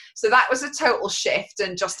 So that was a total shift,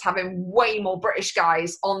 and just having way more British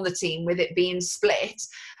guys on the team with it being split.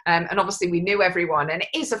 And obviously we knew everyone, and it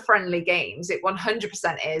is a friendly games. It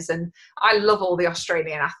 100% is. And I love all the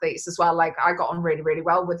Australian athletes as well. Like I got on really, really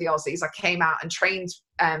well with the Aussies. I came out and trained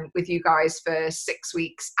with you guys for 6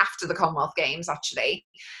 weeks after the Commonwealth Games, actually.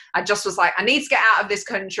 I just was like, I need to get out of this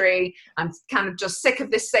country. I'm kind of just sick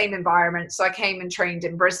of this same environment. So I came and trained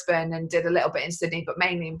in Brisbane and did a little bit in Sydney, but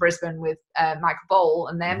mainly in Brisbane with Michael Bowl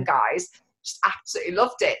and them guys. Just absolutely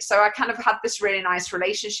loved it. So I kind of had this really nice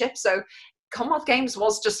relationship. So Commonwealth Games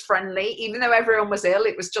was just friendly. Even though everyone was ill,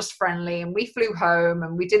 it was just friendly. And we flew home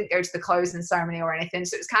and we didn't go to the closing ceremony or anything.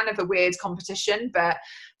 So it was kind of a weird competition. But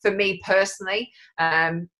for me personally,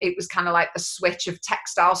 it was kind of like the switch of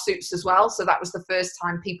textile suits as well. So that was the first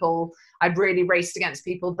time I'd really raced against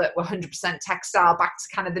people that were 100% textile, back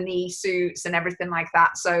to kind of the knee suits and everything like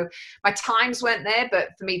that. So my times weren't there, but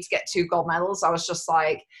for me to get 2 gold medals, I was just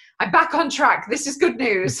like, I'm back on track. This is good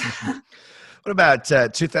news. What about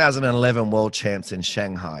 2011 World Champs in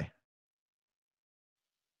Shanghai?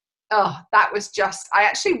 Oh, that was just, I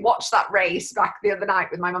actually watched that race back the other night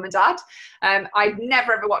with my mum and dad. I'd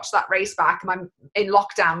never ever watched that race back. I'm in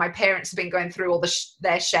lockdown. My parents have been going through all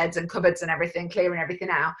their sheds and cupboards and everything, clearing everything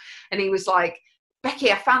out. And he was like,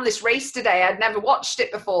 Becky, I found this race today. I'd never watched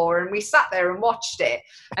it before. And we sat there and watched it.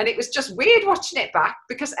 And it was just weird watching it back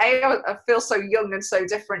because I feel so young and so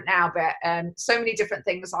different now, but so many different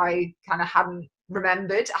things I kind of hadn't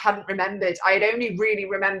remembered. I had only really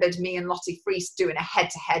remembered me and Lottie Friest doing a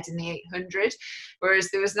head-to-head in the 800, whereas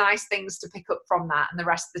there was nice things to pick up from that and the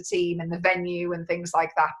rest of the team and the venue and things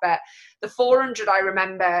like that. But the 400, I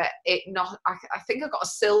remember it not, I think I got a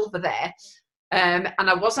silver there. And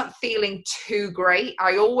I wasn't feeling too great.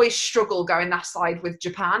 I always struggle going that side with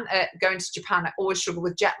Japan. Going to Japan, I always struggle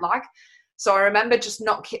with jet lag. So I remember just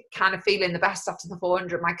not kind of feeling the best after the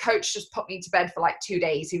 400. My coach just put me to bed for like 2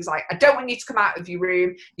 days. He was like, I don't want you to come out of your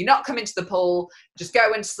room. You're not coming to the pool. Just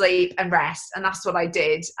go and sleep and rest. And that's what I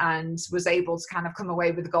did, and was able to kind of come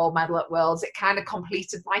away with the gold medal at Worlds. It kind of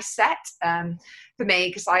completed my set for me,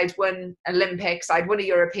 because I had won Olympics, I'd won a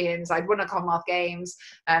Europeans, I'd won a Commonwealth Games,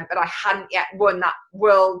 but I hadn't yet won that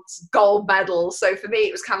World's gold medal. So for me,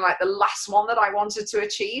 it was kind of like the last one that I wanted to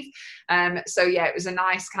achieve. So yeah, it was a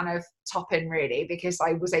nice kind of top-in really, because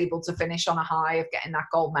I was able to finish on a high of getting that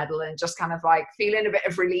gold medal and just kind of like feeling a bit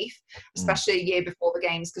of relief, especially a year before the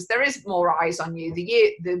games, because there is more eyes on you.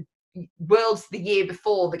 The Worlds the year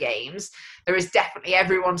before the games, there is definitely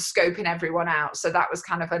everyone scoping everyone out. So that was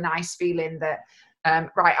kind of a nice feeling that,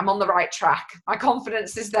 right, I'm on the right track. My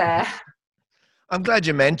confidence is there. I'm glad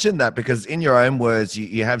you mentioned that, because in your own words,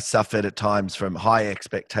 you have suffered at times from high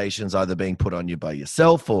expectations either being put on you by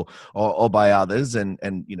yourself or by others. And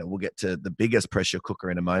we'll get to the biggest pressure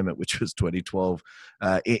cooker in a moment, which was 2012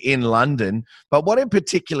 in London. But what in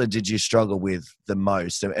particular did you struggle with the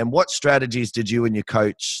most? And what strategies did you and your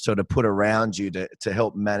coach sort of put around you to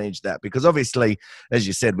help manage that? Because obviously, as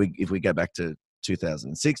you said, if we go back to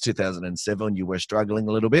 2006, 2007, you were struggling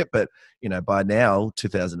a little bit, but by now,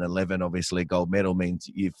 2011, obviously gold medal means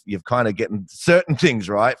you've kind of getting certain things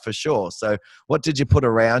right for sure. So what did you put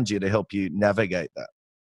around you to help you navigate that?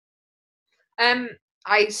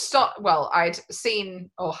 I'd seen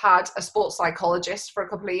or had a sports psychologist for a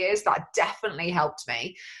couple of years. That definitely helped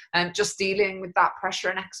me. Just dealing with that pressure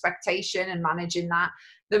and expectation and managing that.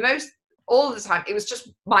 All the time, it was just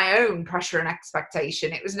my own pressure and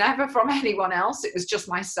expectation. It was never from anyone else. It was just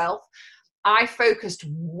myself. I focused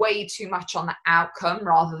way too much on the outcome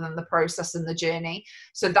rather than the process and the journey.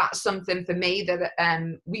 So that's something for me that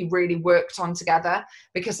we really worked on together,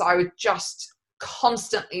 because I would just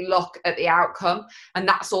constantly look at the outcome and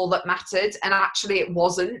that's all that mattered. And actually it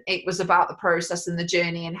was about the process and the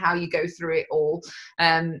journey and how you go through it all.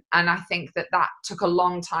 And I think that took a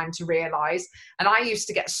long time to realize. And I used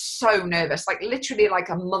to get so nervous, like literally like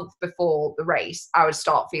a month before the race, I would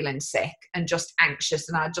start feeling sick and just anxious.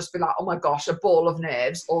 And I'd just be like, oh my gosh, a ball of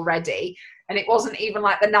nerves already. And it wasn't even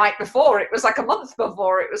like the night before, it was like a month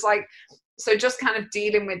before. It was like, so just kind of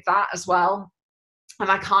dealing with that as well. And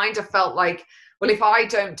I kind of felt like, well, if I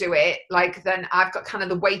don't do it, like then I've got kind of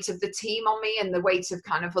the weight of the team on me and the weight of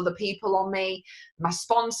kind of other people on me, my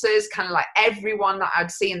sponsors, kind of like everyone that I'd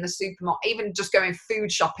see in the supermarket, even just going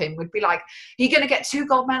food shopping would be like, you're going to get 2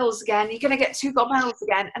 gold medals again. You're going to get 2 gold medals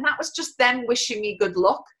again. And that was just them wishing me good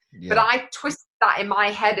luck. Yeah. But I twisted that in my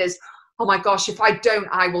head as, oh my gosh, if I don't,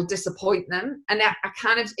 I will disappoint them. And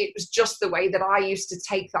it was just the way that I used to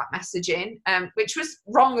take that message in, which was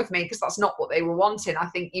wrong of me because that's not what they were wanting. I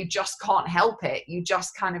think you just can't help it. You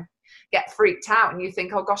just kind of get freaked out and you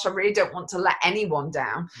think, oh gosh, I really don't want to let anyone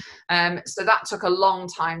down. So that took a long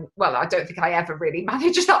time. Well, I don't think I ever really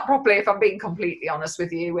managed that properly, if I'm being completely honest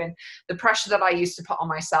with you. And the pressure that I used to put on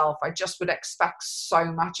myself, I just would expect so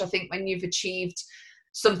much. I think when you've achieved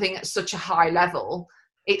something at such a high level,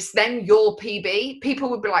 it's then your PB. People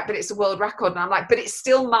would be like, but it's a world record. And I'm like, but it's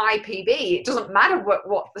still my PB. It doesn't matter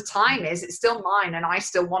what the time is. It's still mine. And I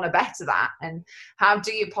still want to better that. And how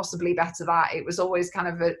do you possibly better that? It was always kind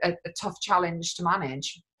of a tough challenge to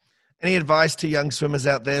manage. Any advice to young swimmers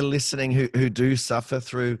out there listening who do suffer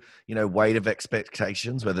through, weight of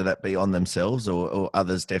expectations, whether that be on themselves or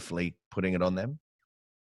others definitely putting it on them?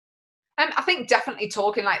 I think definitely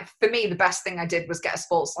talking, like for me, the best thing I did was get a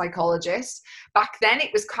sports psychologist. Back then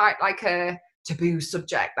it was quite like a taboo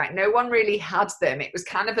subject. Like no one really had them. It was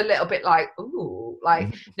kind of a little bit like, ooh,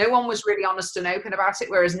 like no one was really honest and open about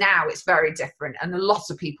it. Whereas now it's very different. And a lot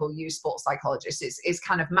of people use sports psychologists. It's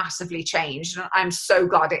kind of massively changed. And I'm so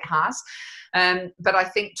glad it has. But I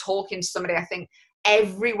think talking to somebody, I think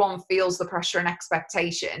everyone feels the pressure and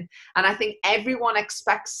expectation. And I think everyone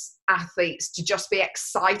expects athletes to just be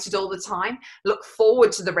excited all the time, look forward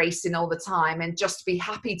to the racing all the time, and just be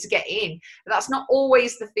happy to get in. But that's not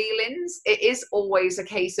always the feelings. It is always a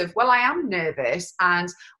case of, well, I am nervous, and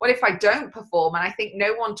what if I don't perform? And I think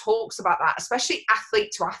no one talks about that, especially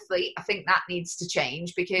athlete to athlete. I think that needs to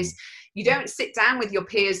change, because you don't sit down with your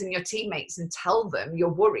peers and your teammates and tell them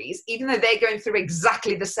your worries, even though they're going through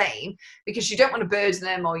exactly the same, because you don't want to burden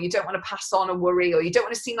them, or you don't want to pass on a worry, or you don't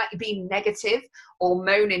want to seem like you're being negative or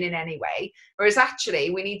moaning in any way. Whereas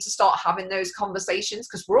actually we need to start having those conversations,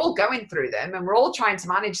 because we're all going through them and we're all trying to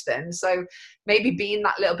manage them. So maybe being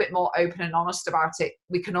that little bit more open and honest about it,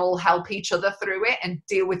 we can all help each other through it and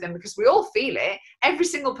deal with them, because we all feel it. Every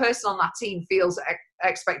single person on that team feels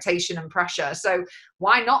expectation and pressure. So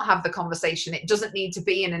why not have the conversation? It doesn't need to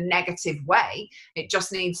be in a negative way. It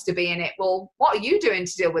just needs to be in it, well, what are you doing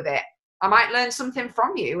to deal with it? I might learn something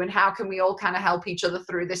from you, and how can we all kind of help each other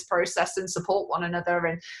through this process and support one another?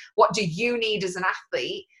 And what do you need as an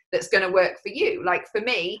athlete that's going to work for you? Like for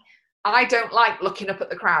me, I don't like looking up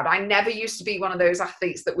at the crowd. I never used to be one of those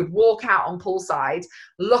athletes that would walk out on poolside,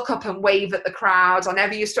 look up and wave at the crowd. I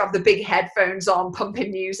never used to have the big headphones on,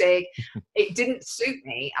 pumping music. It didn't suit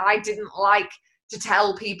me. I didn't like to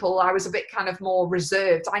tell people. I was a bit kind of more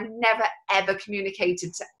reserved. I never, ever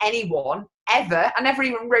communicated to anyone, ever. I never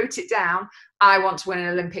even wrote it down. I want to win an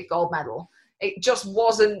Olympic gold medal. It just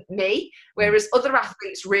wasn't me. Whereas other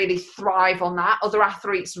athletes really thrive on that. Other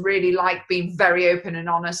athletes really like being very open and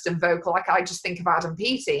honest and vocal. Like I just think of Adam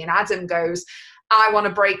Peaty, and Adam goes, I want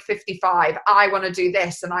to break 55. I want to do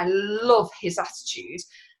this. And I love his attitude.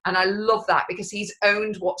 And I love that because he's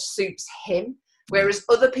owned what suits him. Whereas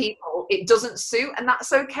other people, it doesn't suit, and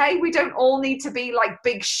that's okay. We don't all need to be like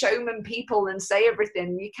big showman people and say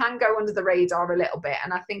everything. You can go under the radar a little bit.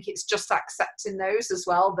 And I think it's just accepting those as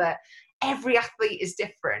well, that every athlete is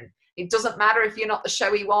different. It doesn't matter if you're not the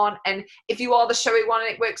showy one. And if you are the showy one and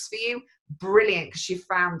it works for you, brilliant, because you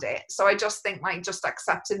found it. So I just think like just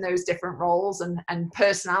accepting those different roles and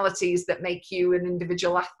personalities that make you an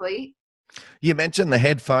individual athlete. You mentioned the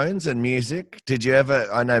headphones and music. Did you ever,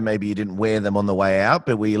 I know maybe you didn't wear them on the way out,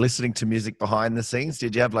 but were you listening to music behind the scenes?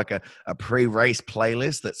 Did you have like a pre-race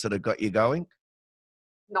playlist that sort of got you going?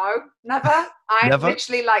 No, never. Never?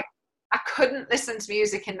 Literally like, I couldn't listen to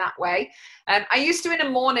music in that way. I used to in the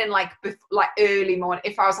morning, like early morning,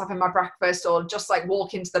 if I was having my breakfast or just like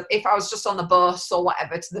walking to if I was just on the bus or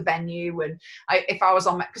whatever to the venue. And if I was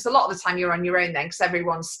on, because a lot of the time you're on your own then, because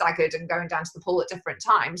everyone's staggered and going down to the pool at different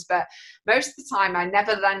times. But most of the time I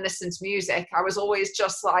never then listened to music. I was always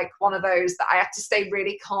just like one of those that I had to stay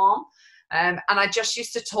really calm. And I just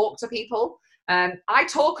used to talk to people. I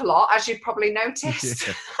talk a lot, as you've probably noticed.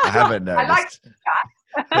 Yeah, I haven't noticed. I like to chat.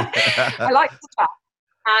 I like to chat,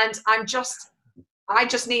 and I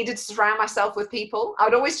just needed to surround myself with people. I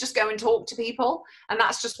would always just go and talk to people, and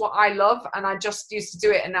that's just what I love, and I just used to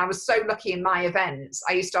do it. And I was so lucky in my events.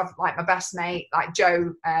 I used to have like my best mate, like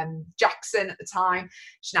Jo Jackson at the time.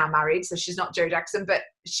 She's now married, so she's not Jo Jackson, but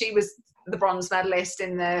she was the bronze medalist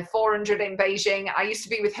in the 400 in Beijing. I used to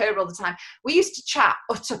be with her all the time. We used to chat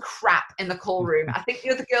utter crap in the call room. I think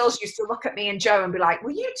the other girls used to look at me and Jo and be like,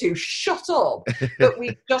 well, you two shut up. But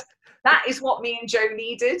that is what me and Jo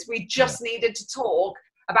needed. We just needed to talk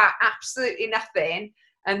about absolutely nothing,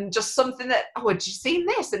 and just something that, oh, had you seen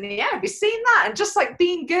this? And yeah, have you seen that? And just like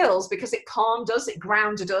being girls, because it calmed us, it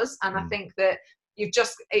grounded us. And I think that it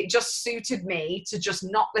just suited me to just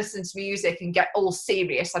not listen to music and get all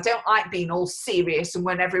serious. I don't like being all serious, and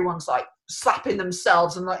when everyone's like slapping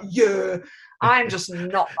themselves and like, yeah, I'm just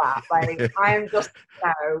not that. Like, I'm just,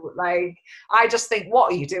 no, like, I just think,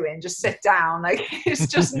 what are you doing? Just sit down. Like, it's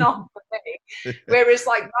just not for me. Whereas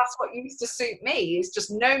like, that's what used to suit me, is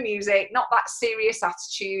just no music, not that serious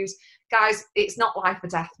attitude. Guys, it's not life or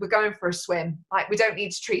death. We're going for a swim. Like, we don't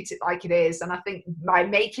need to treat it like it is. And I think by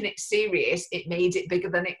making it serious, it made it bigger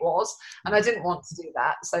than it was. And I didn't want to do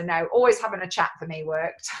that. So no, always having a chat for me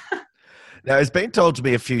worked. Now, it's been told to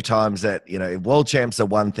me a few times that, you know, world champs are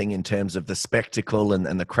one thing in terms of the spectacle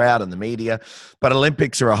and the crowd and the media, but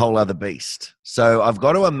Olympics are a whole other beast. So I've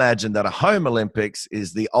got to imagine that a home Olympics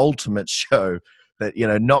is the ultimate show that, you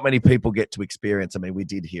know, not many people get to experience. I mean, we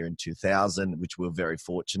did here in 2000, which we were very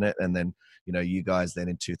fortunate. And then, you know, you guys then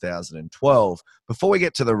in 2012. Before we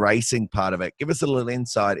get to the racing part of it, give us a little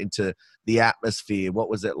insight into the atmosphere. What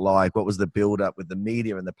was it like? What was the build up with the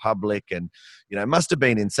media and the public? And, you know, it must have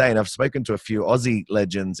been insane. I've spoken to a few Aussie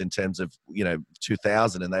legends in terms of, you know,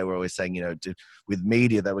 2000, and they were always saying, you know, with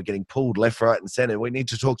media, they were getting pulled left, right, and center. We need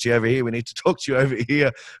to talk to you over here. We need to talk to you over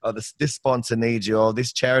here. Oh, this sponsor needs you. Oh,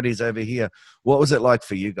 this charity's over here. What was it like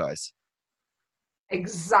for you guys?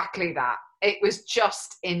 Exactly that. It was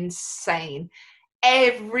just insane.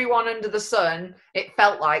 Everyone under the sun, it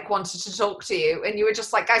felt like, wanted to talk to you, and you were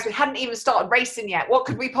just like, guys, we hadn't even started racing yet. What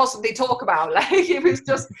could we possibly talk about? Like, it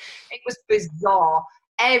was bizarre.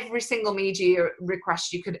 Every single media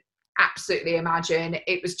request you could absolutely imagine.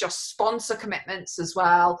 It was just sponsor commitments as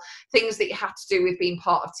well, things that you had to do with being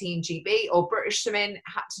part of Team GB or British Swimming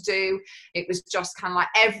had to do. It was just kind of like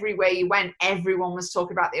everywhere you went, everyone was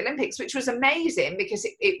talking about the Olympics, which was amazing because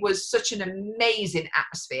it was such an amazing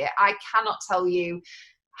atmosphere. I cannot tell you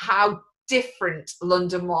how different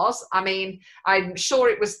London was. I mean, I'm sure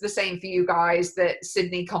it was the same for you guys, that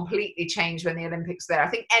Sydney completely changed when the Olympics were there. I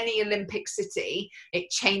think any Olympic city, it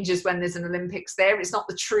changes when there's an Olympics there. It's not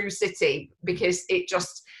the true city because it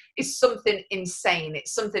just is something insane.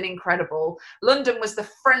 It's something incredible. London was the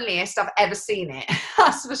friendliest I've ever seen it.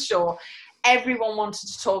 That's for sure. Everyone wanted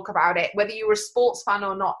to talk about it. Whether you were a sports fan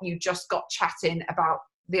or not, you just got chatting about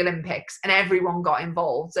the Olympics, and everyone got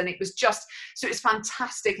involved. And it was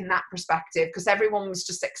fantastic in that perspective, because everyone was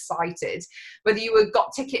just excited, whether you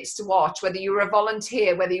got tickets to watch, whether you were a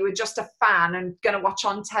volunteer, whether you were just a fan and going to watch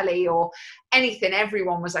on telly or anything,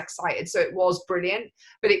 everyone was excited. So it was brilliant,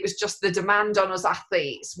 but it was just the demand on us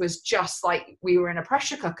athletes was just like we were in a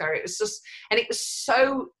pressure cooker. It was just, and it was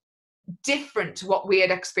so different to what we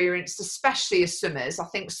had experienced, especially as swimmers. I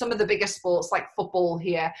think some of the bigger sports like football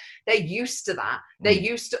here, they're used to that. They're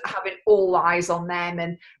used to having all eyes on them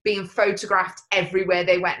and being photographed everywhere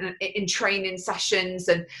they went in training sessions.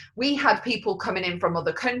 And we had people coming in from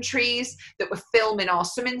other countries that were filming our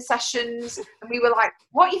swimming sessions, and we were like,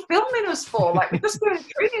 what are you filming us for? Like, we're just doing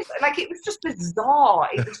training. Like, it was just bizarre.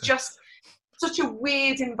 It was just such a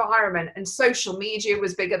weird environment, and social media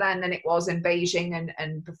was bigger then than it was in Beijing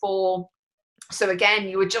and before. So again,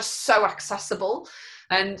 you were just so accessible,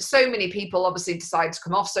 and so many people obviously decide to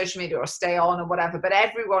come off social media or stay on or whatever, but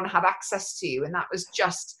everyone had access to you, and that was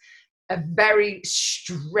just a very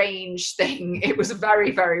strange thing. It was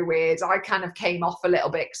very, very weird. I kind of came off a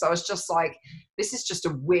little bit because I was just like, this is just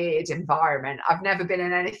a weird environment. I've never been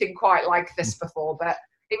in anything quite like this before, but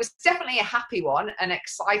it was definitely a happy one, an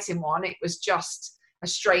exciting one. It was just a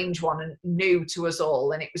strange one and new to us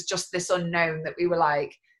all. And it was just this unknown that we were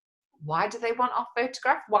like, why do they want our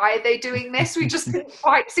photograph? Why are they doing this? We just didn't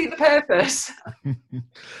quite see the purpose.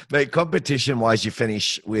 Mate, competition-wise, you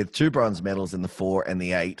finish with 2 bronze medals in the 4 and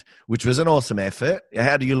the 8, which was an awesome effort.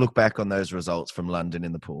 How do you look back on those results from London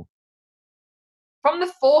in the pool? From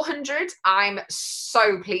the 400, I'm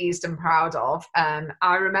so pleased and proud of.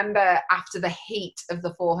 I remember after the heat of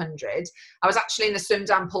the 400, I was actually in the swim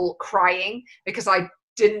down pool crying because I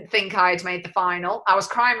didn't think I'd made the final. I was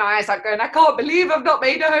crying my eyes out going, I can't believe I've not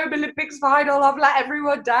made a home Olympics final. I've let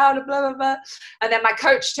everyone down and blah, blah, blah. And then my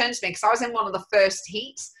coach turned to me because I was in one of the first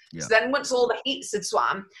heats. Yeah. So then once all the heats had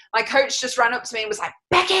swam, my coach just ran up to me and was like,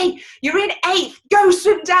 Becky, you're in 8th, go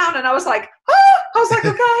swim down. And I was like,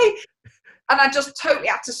 okay. And I just totally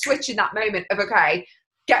had to switch in that moment of, okay,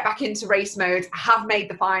 get back into race mode. I have made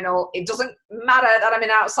the final. It doesn't matter that I'm in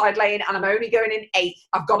outside lane and I'm only going in 8th.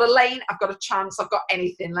 I've got a lane. I've got a chance. I've got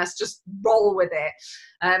anything. Let's just roll with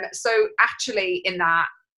it. So actually in that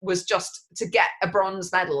was just to get a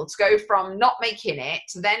bronze medal, to go from not making it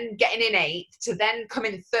to then getting in 8th to then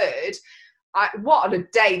coming 3rd. What a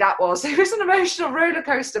day that was. It was an emotional roller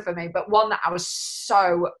coaster for me, but one that I was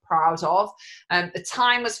so proud of. The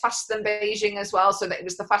time was faster than Beijing as well, so that it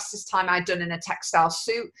was the fastest time I'd done in a textile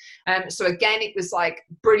suit. So again, it was like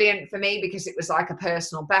brilliant for me because it was like a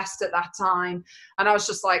personal best at that time. And I was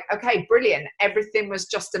just like, okay, brilliant. Everything was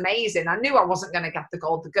just amazing. I knew I wasn't going to get the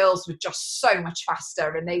gold. The girls were just so much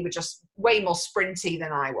faster and they were just way more sprinty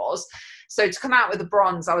than I was. So to come out with the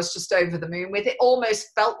bronze, I was just over the moon with it.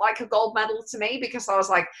 Almost felt like a gold medal to me because I was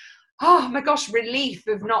like, oh my gosh, relief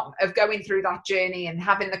of going through that journey and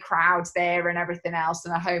having the crowds there and everything else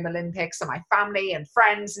and a home Olympics and my family and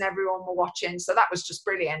friends and everyone were watching. So that was just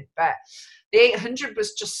brilliant. But the 800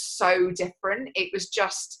 was just so different. It was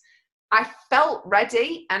just, I felt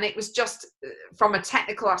ready, and it was just from a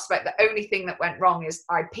technical aspect, the only thing that went wrong is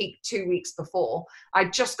I peaked 2 weeks before. I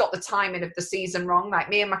just got the timing of the season wrong. Like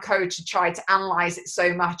me and my coach had tried to analyze it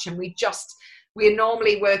so much, and we're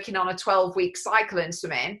normally working on a 12-week cycle in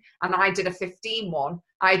swimming, and I did a 15 one.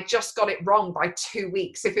 I just got it wrong by 2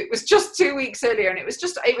 weeks. If it was just 2 weeks earlier, and it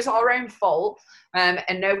was our own fault, and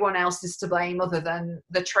no one else is to blame other than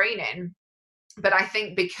the training. But I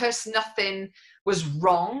think because nothing was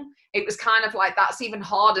wrong, it was kind of like, that's even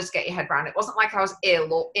harder to get your head around. It wasn't like I was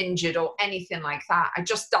ill or injured or anything like that. I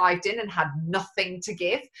just dived in and had nothing to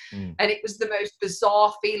give. And it was the most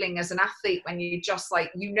bizarre feeling as an athlete when you just like,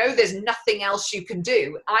 there's nothing else you can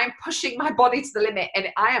do. I'm pushing my body to the limit and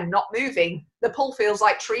I am not moving. The pool feels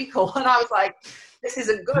like treacle. And I was like, this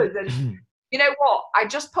isn't good. And you know what? I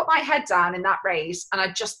just put my head down in that race and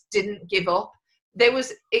I just didn't give up.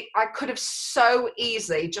 I could have so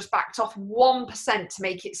easily just backed off 1% to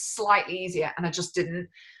make it slightly easier, and I just didn't.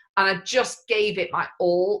 And I just gave it my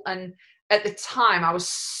all. And at the time, I was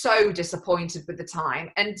so disappointed with the time.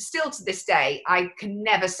 And still to this day, I can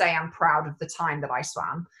never say I'm proud of the time that I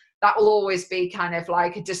swam. That will always be kind of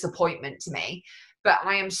like a disappointment to me. But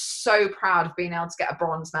I am so proud of being able to get a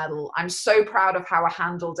bronze medal. I'm so proud of how I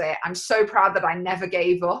handled it. I'm so proud that I never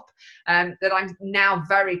gave up, that I'm now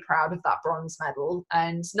very proud of that bronze medal.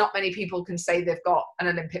 And not many people can say they've got an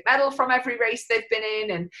Olympic medal from every race they've been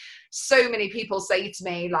in. And so many people say to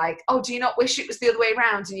me like, oh, do you not wish it was the other way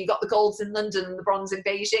around and you got the golds in London and the bronze in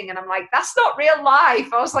Beijing? And I'm like, that's not real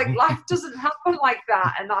life. I was like, life doesn't happen like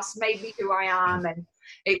that. And that's made me who I am. And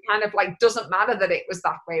it kind of like doesn't matter that it was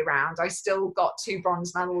that way around. I still got 2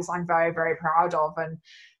 bronze medals I'm very, very proud of.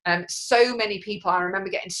 And so many people, I remember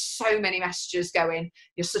getting so many messages going,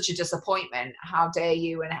 you're such a disappointment, how dare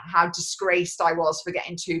you, and how disgraced I was for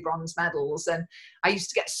getting 2 bronze medals. And I used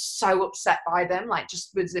to get so upset by them, like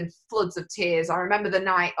just was in floods of tears. I remember the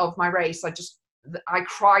night of my race, I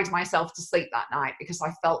cried myself to sleep that night because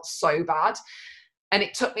I felt so bad. And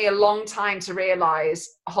it took me a long time to realize,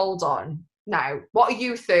 hold on, no, what are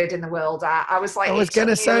you third in the world at? I was going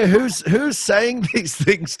to say, who's saying these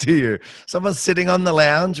things to you? Someone sitting on the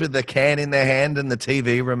lounge with the can in their hand and the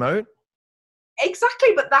TV remote? Exactly,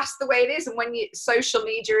 but that's the way it is. And when social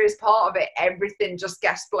media is part of it, everything just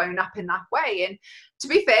gets blown up in that way. And to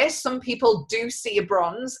be fair, some people do see a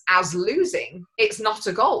bronze as losing. It's not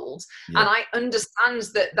a gold. Yeah. And I understand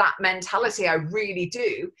that mentality, I really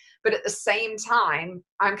do. But at the same time,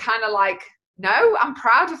 I'm kind of like, no, I'm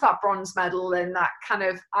proud of that bronze medal and that kind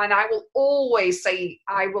of, and I will always say,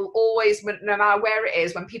 no matter where it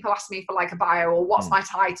is, when people ask me for like a bio or what's my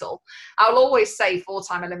title, I'll always say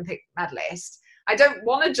 4-time Olympic medalist. I don't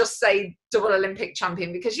want to just say double Olympic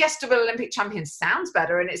champion, because yes, double Olympic champion sounds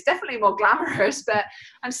better and it's definitely more glamorous, but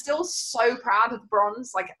I'm still so proud of the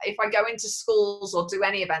bronze. Like if I go into schools or do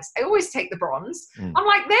any events, I always take the bronze. I'm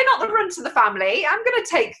like, they're not the runt of the family. I'm going to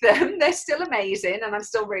take them. They're still amazing and I'm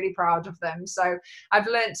still really proud of them. So I've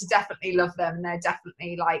learned to definitely love them, and they're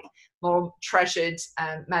definitely like more treasured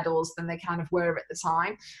medals than they kind of were at the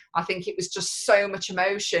time. I think it was just so much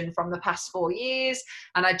emotion from the past 4 years,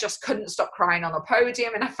 and I just couldn't stop crying on the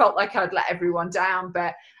podium, and I felt like I'd let everyone down.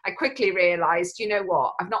 But I quickly realized, you know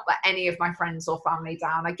what, I've not let any of my friends or family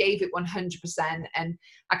down. I gave it 100%, and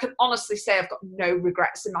I can honestly say I've got no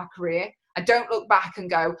regrets in my career. I don't look back and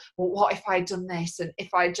go, well, what if I'd done this and if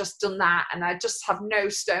I'd just done that? And I just have no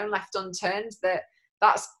stone left unturned.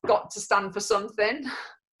 That's got to stand for something.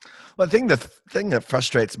 Well, I think the thing that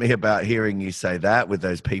frustrates me about hearing you say that with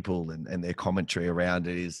those people and their commentary around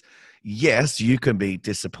it is, yes, you can be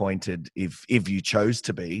disappointed if you chose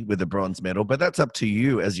to be with a bronze medal, but that's up to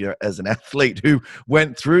you as an athlete who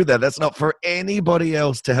went through that. That's not for anybody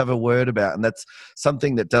else to have a word about. And that's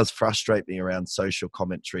something that does frustrate me around social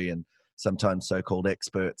commentary and sometimes so-called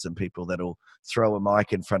experts and people that'll throw a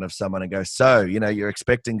mic in front of someone and go, so, you're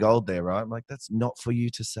expecting gold there, right? I'm like, that's not for you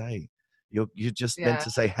to say. You're just meant to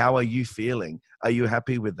say, how are you feeling? Are you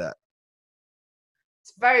happy with that?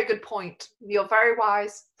 It's a very good point. You're very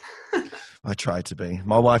wise. I try to be.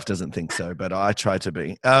 My wife doesn't think so, but I try to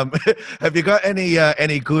be. Have you got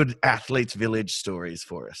any good Athletes Village stories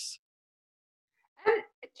for us? Do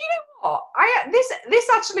you know what? This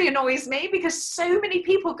actually annoys me, because so many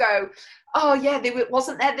people go, oh yeah,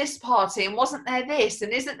 wasn't there this party and wasn't there this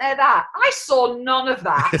and isn't there that? I saw none of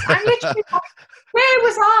that. I'm literally like, where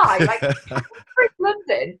was I? Like in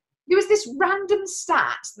London, there was this random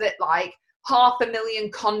stat that like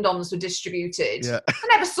 500,000 condoms were distributed. Yeah. I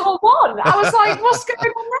never saw one. I was like, what's going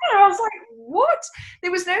on there? I was like, what?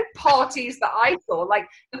 There was no parties that I saw. Like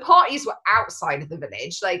the parties were outside of the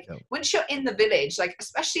village. Like once you're in the village, like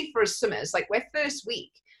especially for us summers, like we're first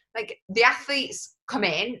week, like the athletes come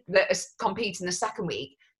in that compete in the second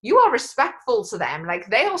week. You are respectful to them. Like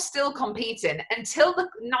they are still competing until the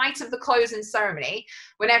night of the closing ceremony,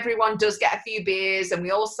 when everyone does get a few beers and we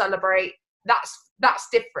all celebrate. That's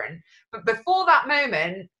different. But before that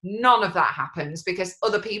moment, none of that happens, because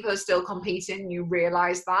other people are still competing. You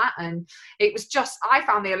realize that. And it was just, I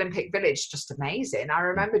found the Olympic Village just amazing. I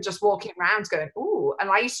remember just walking around going, ooh,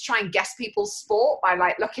 and I used to try and guess people's sport by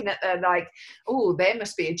like looking at the like, oh, they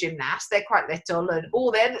must be a gymnast. They're quite little. And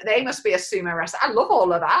oh, they must be a sumo wrestler. I love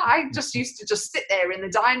all of that. I just used to just sit there in the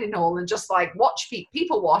dining hall and just like watch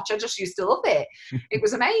people watch. I just used to love it. It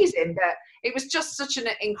was amazing. But it was just such an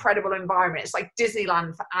incredible environment. It's like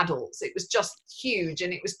Disneyland for adults. It was just huge,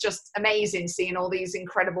 and it was just amazing seeing all these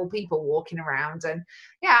incredible people walking around. And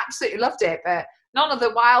yeah, absolutely loved it. But none of the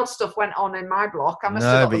wild stuff went on in my block.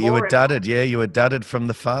 No, but you were dudded. Yeah, you were dudded from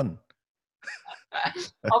the fun.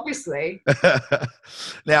 Obviously.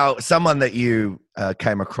 Now, someone that you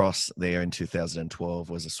came across there in 2012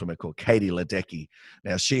 was a swimmer called Katie Ledecky.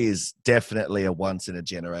 Now, she is definitely a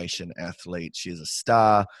once-in-a-generation athlete. She's a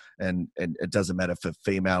star, and it doesn't matter for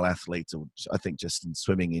female athletes, or I think just in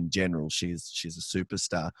swimming in general, she's a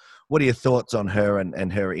superstar. What are your thoughts on her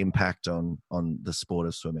and her impact on the sport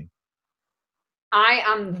of swimming? I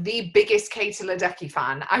am the biggest Katie Ledecky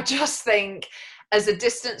fan. I just think, as a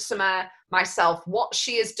distance swimmer myself, what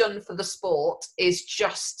she has done for the sport is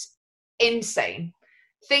just insane.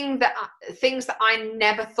 Things that I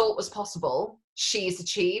never thought was possible, she's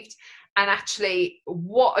achieved. And actually,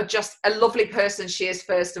 just a lovely person she is,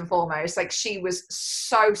 first and foremost. Like, she was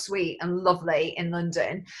so sweet and lovely in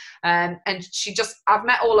London. And I've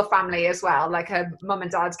met all her family as well. Like, her mum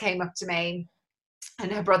and dad came up to me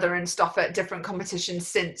and her brother and stuff at different competitions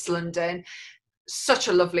since London. Such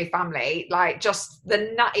a lovely family. Like, just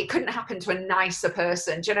it couldn't happen to a nicer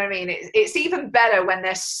person. Do you know what I mean? It's even better when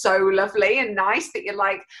they're so lovely and nice that you're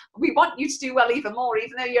like, we want you to do well even more,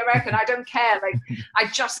 even though you're American. I don't care.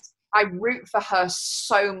 Like, I root for her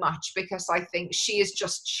so much, because I think she has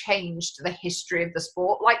just changed the history of the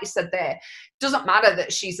sport. Like you said there, it doesn't matter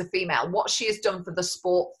that she's a female. What she has done for the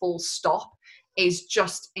sport, full stop, is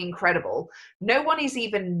just incredible. No one is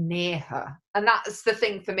even near her. And that's the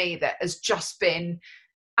thing for me that has just been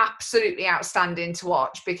absolutely outstanding to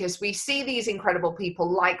watch, because we see these incredible people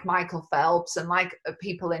like Michael Phelps and like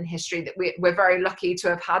people in history that we're very lucky to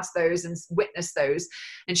have had those and witnessed those.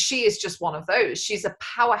 And she is just one of those. She's a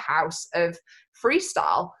powerhouse of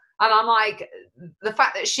freestyle. And I'm like, the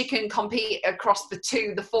fact that she can compete across the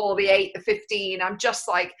 2, the 4, the 8, the 15, I'm just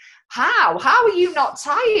like, how are you not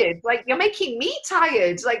tired? Like, you're making me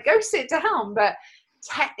tired. Like, go sit down. But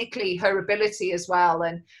technically, her ability as well.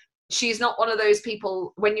 And she's not one of those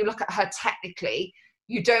people, when you look at her technically,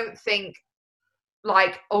 you don't think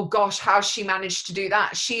like, oh gosh, how she managed to do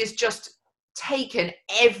that. She has just taken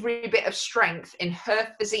every bit of strength in her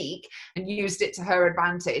physique and used it to her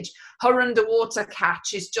advantage. Her underwater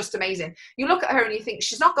catch is just amazing. You look at her and you think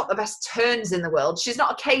she's not got the best turns in the world. She's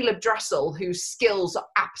not a Caleb Dressel whose skills are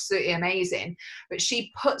absolutely amazing, but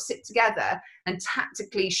she puts it together, and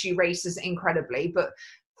tactically she races incredibly, but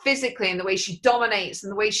physically, and the way she dominates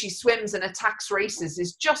and the way she swims and attacks races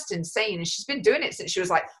is just insane. And she's been doing it since she was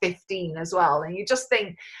like 15 as well. And you just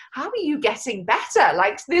think, how are you getting better?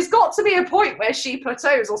 Like, there's got to be a point where she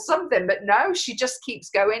plateaus or something, but no, she just keeps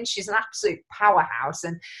going. She's an absolute powerhouse,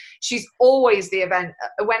 and she's always the event.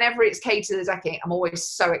 Whenever it's Katie Ledecky, I'm always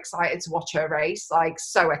so excited to watch her race. Like,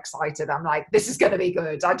 so excited. I'm like, this is going to be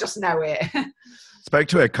good. I just know it. Spoke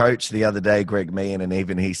to her coach the other day, Greg Meehan, and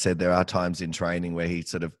even he said there are times in training where he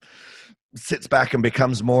sort of sits back and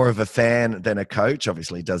becomes more of a fan than a coach.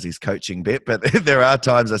 Obviously, he does his coaching bit, but there are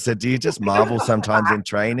times, I said, do you just marvel sometimes in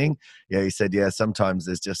training? Yeah, he said, yeah, sometimes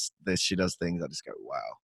she does things, I just go, wow.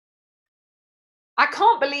 I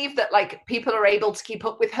can't believe that, like, people are able to keep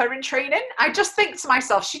up with her in training. I just think to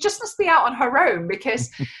myself, she just must be out on her own,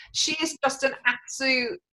 because she is just an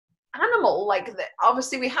absolute animal. Like,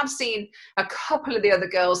 obviously we have seen a couple of the other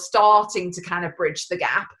girls starting to kind of bridge the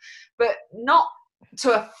gap, but not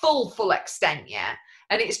to a full extent yet.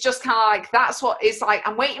 And it's just kind of like, that's what it's like.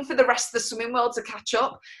 I'm waiting for the rest of the swimming world to catch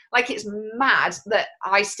up. Like, it's mad that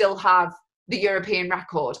I still have the European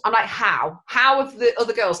record. I'm like, how have the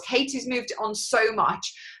other girls? Katie's moved it on so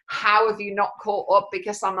much. How have you not caught up?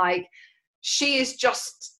 Because I'm like, she is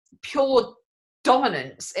just pure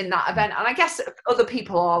dominance in that event. And I guess other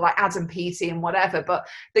people are like Adam Peaty and whatever, but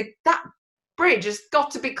that bridge has got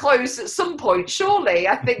to be closed at some point, surely,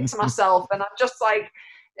 I think to myself. And I'm just like,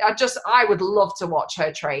 I would love to watch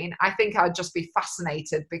her train. I think I'd just be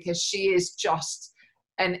fascinated, because she is just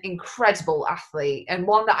an incredible athlete, and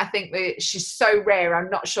one that I think she's so rare, I'm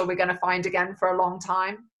not sure we're going to find again for a long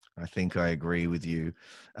time. I think I agree with you.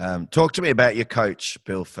 Talk to me about your coach,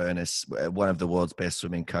 Bill Furness, one of the world's best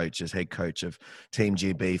swimming coaches, head coach of Team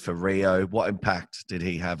GB for Rio. What impact did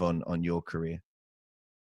he have on your career?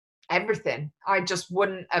 Everything. I just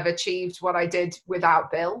wouldn't have achieved what I did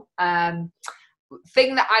without Bill.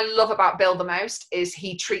 Thing that I love about Bill the most is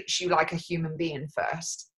he treats you like a human being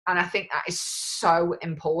first. And I think that is so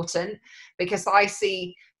important, because I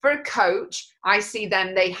see, for a coach, I see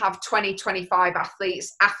them, they have 20, 25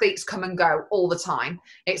 athletes come and go all the time.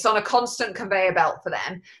 It's on a constant conveyor belt for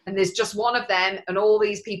them. And there's just one of them and all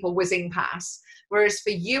these people whizzing past. Whereas for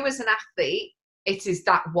you as an athlete, it is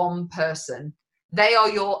that one person. They are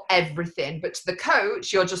your everything. But to the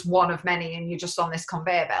coach, you're just one of many, and you're just on this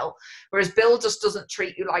conveyor belt. Whereas Bill just doesn't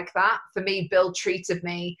treat you like that. For me, Bill treated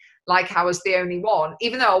me like I was the only one,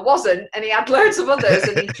 even though I wasn't, and he had loads of others,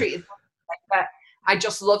 and he treated me like that. I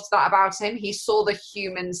just loved that about him. He saw the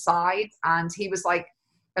human side, and he was like,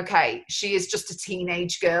 okay, she is just a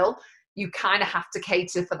teenage girl. You kind of have to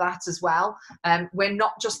cater for that as well. We're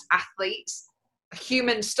not just athletes.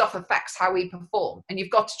 Human stuff affects how we perform, and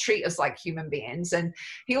you've got to treat us like human beings. And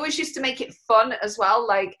he always used to make it fun as well.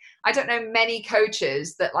 Like, I don't know many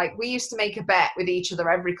coaches that, like, we used to make a bet with each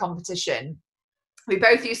other every competition. We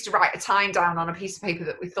both used to write a time down on a piece of paper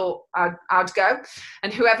that we thought I'd go,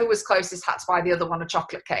 and whoever was closest had to buy the other one a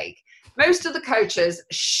chocolate cake. Most of the coaches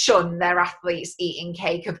shun their athletes eating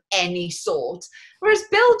cake of any sort, whereas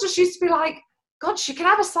Bill just used to be like, God, she can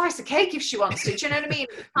have a slice of cake if she wants to. Do you know what I mean?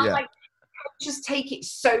 You can't Yeah. like just take it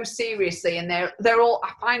so seriously, and they're all,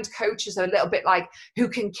 I find coaches are a little bit like, who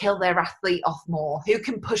can kill their athlete off more, who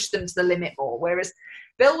can push them to the limit more, whereas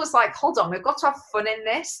Bill was like, hold on, we've got to have fun in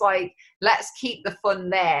this, like let's keep the fun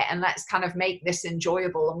there and let's kind of make this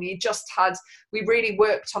enjoyable. And we really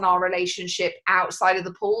worked on our relationship outside of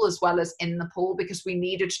the pool as well as in the pool, because we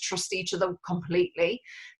needed to trust each other completely.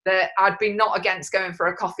 That I'd be not against going for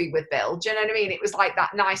a coffee with Bill. Do you know what I mean? It was like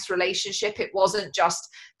that nice relationship. It wasn't just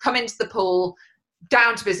come into the pool,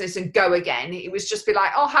 down to business and go again. It was just be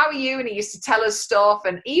like, oh, how are you? And he used to tell us stuff,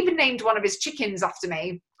 and even named one of his chickens after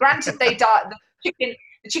me. Granted, they died.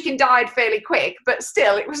 The chicken died fairly quick, but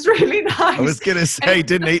still, it was really nice. I was going to say, he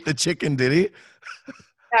didn't eat the chicken, did he?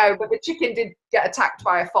 No, but the chicken did get attacked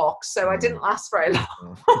by a fox, so I didn't last very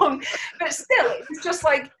long. But still, it was just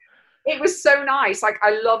like, it was so nice. Like,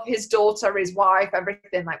 I love his daughter, his wife,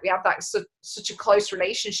 everything. Like, we have that such a close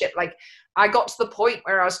relationship. Like, I got to the point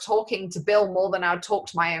where I was talking to Bill more than I would talk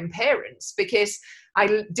to my own parents, because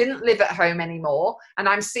I didn't live at home anymore, and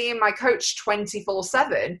I'm seeing my coach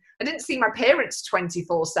 24/7. I didn't see my parents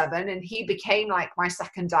 24/7, and he became like my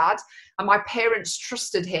second dad, and my parents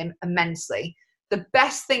trusted him immensely. The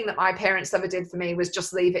best thing that my parents ever did for me was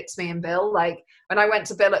just leave it to me and Bill. Like, when I went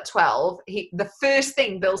to Bill at 12, the first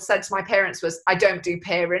thing Bill said to my parents was, I don't do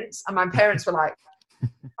parents. And my parents were like,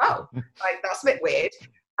 oh, like, that's a bit weird.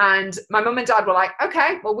 And my mum and dad were like,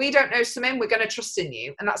 okay, well, we don't know Sumin, we're going to trust in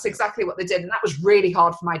you. And that's exactly what they did. And that was really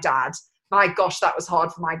hard for my dad. My gosh, that was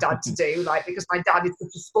hard for my dad to do, like, because my dad is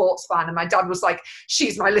such a sports fan, and my dad was like,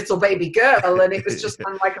 she's my little baby girl. And it was just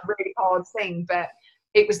kind of like a really hard thing. But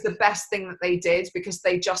it was the best thing that they did, because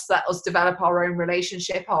they just let us develop our own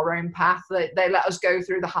relationship, our own path. They let us go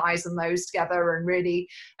through the highs and lows together, and really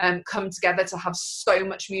come together to have so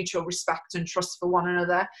much mutual respect and trust for one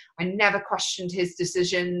another. I never questioned his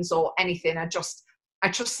decisions or anything. I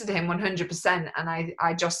trusted him 100%. And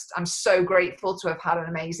I'm so grateful to have had an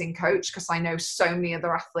amazing coach, because I know so many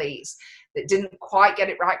other athletes that didn't quite get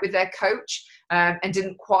it right with their coach, and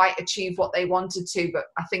didn't quite achieve what they wanted to. But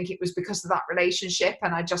I think it was because of that relationship.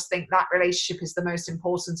 And I just think that relationship is the most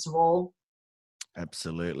important of all.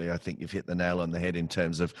 Absolutely. I think you've hit the nail on the head in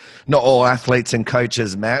terms of not all athletes and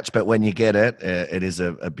coaches match, but when you get it, it is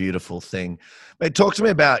a beautiful thing. But talk to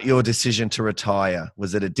me about your decision to retire.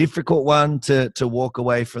 Was it a difficult one to walk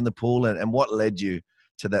away from the pool, and what led you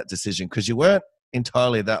to that decision? Because you weren't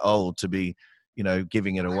entirely that old to be,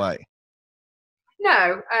 giving it away.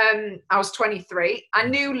 No, I was 23. I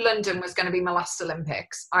knew London was going to be my last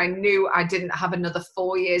Olympics. I knew I didn't have another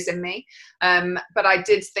 4 years in me. But I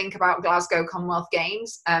did think about Glasgow Commonwealth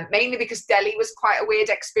Games, mainly because Delhi was quite a weird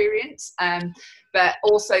experience, but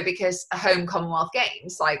also because home Commonwealth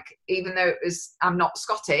Games, like, even though I'm not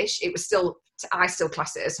Scottish, it was still, I still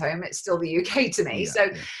class it as home. It's still the UK to me.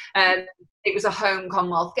 It was a home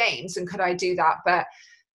Commonwealth Games, and could I do that? But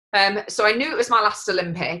so I knew it was my last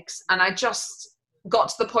Olympics, and I just got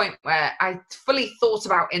to the point where I fully thought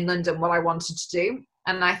about in London what I wanted to do.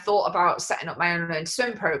 And I thought about setting up my own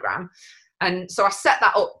swim program. And so I set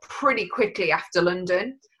that up pretty quickly after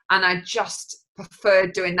London. And I just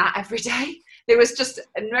preferred doing that every day. There was just,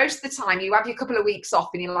 and most of the time you have your couple of weeks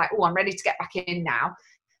off and you're like, oh, I'm ready to get back in now.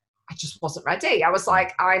 I just wasn't ready. I was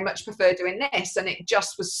like, I much prefer doing this. And it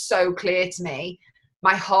just was so clear to me.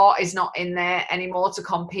 My heart is not in there anymore to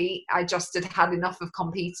compete. I just had enough of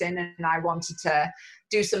competing, and I wanted to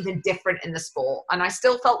do something different in the sport. And I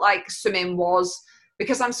still felt like swimming was,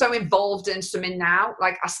 because I'm so involved in swimming now,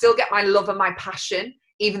 like, I still get my love and my passion,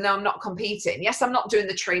 even though I'm not competing. Yes, I'm not doing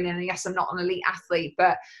the training, and yes, I'm not an elite athlete,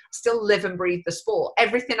 but I still live and breathe the sport.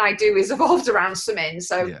 Everything I do is evolved around swimming.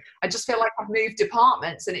 So yeah. I just feel like I've moved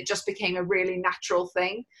departments, and it just became a really natural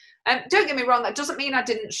thing. Don't get me wrong, that doesn't mean I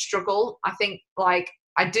didn't struggle. I think, like,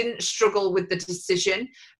 I didn't struggle with the decision,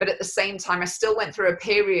 but at the same time, I still went through a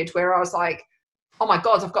period where I was like, oh my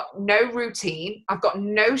God, I've got no routine. I've got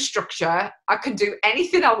no structure. I can do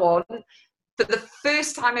anything I want. For the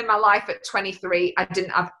first time in my life at 23, I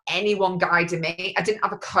didn't have anyone guiding me. I didn't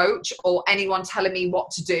have a coach or anyone telling me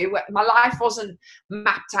what to do. My life wasn't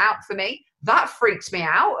mapped out for me. That freaked me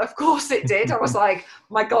out. Of course it did. I was like,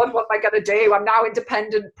 my God, what am I going to do? I'm now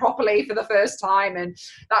independent properly for the first time. And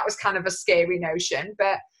that was kind of a scary notion.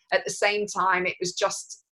 But at the same time, it was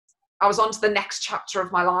just, I was on to the next chapter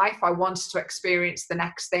of my life. I wanted to experience the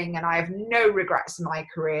next thing. And I have no regrets in my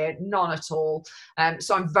career, none at all.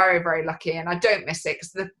 So I'm very, very lucky. And I don't miss it,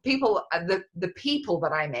 because the people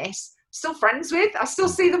that I miss, still friends with, I still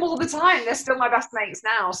see them all the time. They're still my best mates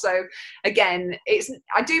now. So again,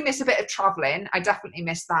 I do miss a bit of traveling. I definitely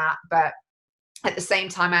miss that, but at the same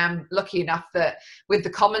time, I'm lucky enough that with the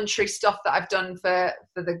commentary stuff that I've done for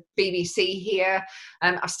the BBC here,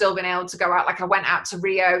 I've still been able to go out. Like I went out to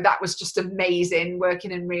Rio. That was just amazing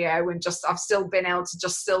working in Rio, and just I've still been able to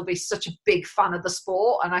just still be such a big fan of the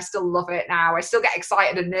sport, and I still love it now. I still get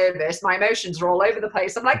excited and nervous. My emotions are all over the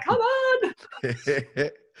place. I'm like, come on.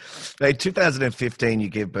 In 2015, you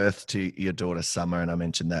gave birth to your daughter Summer, and I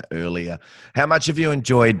mentioned that earlier. How much have you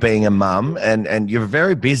enjoyed being a mum? And you're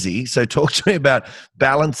very busy, so talk to me about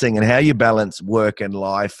balancing and how you balance work and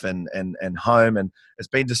life and home. And it's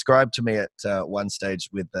been described to me at one stage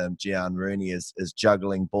with Gian Rooney as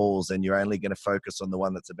juggling balls, and you're only going to focus on the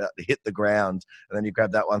one that's about to hit the ground, and then you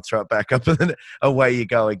grab that one, throw it back up, and then away you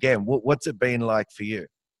go again. What's it been like for you?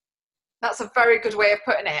 That's a very good way of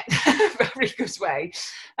putting it. Very good way.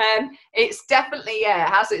 It's definitely, it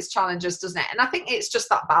has its challenges, doesn't it? And I think it's just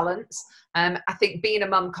that balance. I think being a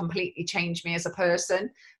mum completely changed me as a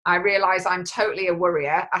person. I realise I'm totally a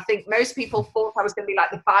worrier. I think most people thought I was going to be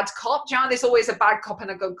like the bad cop. Do you know, there's always a bad cop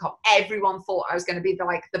and a good cop. Everyone thought I was going to be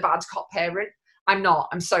the bad cop parent. I'm not.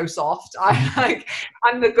 I'm so soft.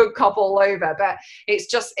 I'm the good cop all over. But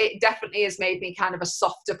it definitely has made me kind of a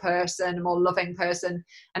softer person, a more loving person.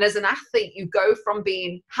 And as an athlete, you go from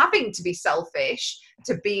having to be selfish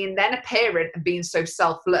to being then a parent and being so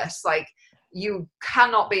selfless. Like, you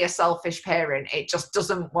cannot be a selfish parent. It just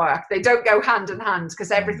doesn't work. They don't go hand in hand because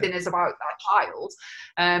everything is about that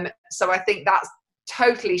child. So I think that's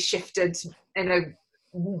totally shifted in a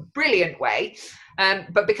brilliant way.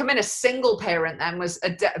 But becoming a single parent then was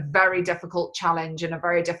a very difficult challenge and a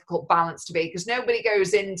very difficult balance to be, because nobody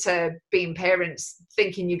goes into being parents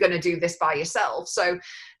thinking you're going to do this by yourself. So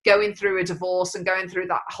going through a divorce and going through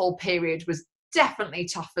that whole period was definitely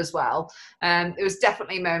tough as well. There was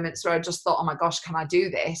definitely moments where I just thought, oh my gosh, can I do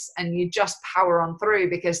this? And you just power on through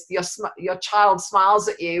because your child smiles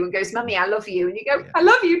at you and goes, Mummy, I love you. And you go, I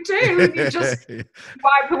love you too. And you just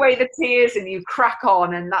wipe away the tears and you crack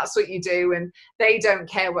on, and that's what you do. And they don't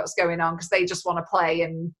care what's going on because they just want to play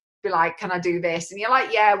and be like, can I do this? And you're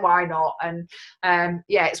like, yeah, why not? And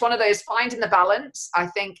it's one of those finding the balance. I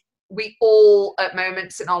think we all at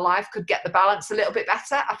moments in our life could get the balance a little bit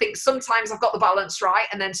better. I think sometimes I've got the balance right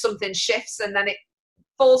and then something shifts and then it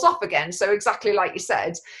falls off again. So exactly like you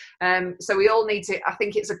said. So we all need to, I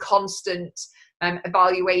think it's a constant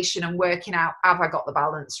evaluation and working out, have I got the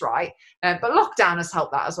balance right? But lockdown has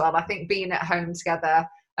helped that as well. I think being at home together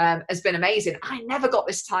has been amazing. I never got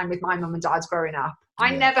this time with my mum and dad growing up.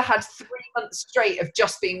 I never had 3 months straight of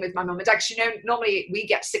just being with my mum and dad. Because, normally we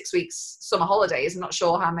get 6 weeks summer holidays. I'm not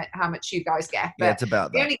sure how much you guys get. But it's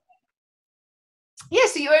about that.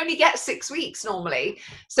 So you only get 6 weeks normally.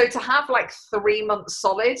 So to have 3 months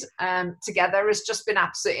solid together has just been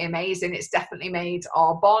absolutely amazing. It's definitely made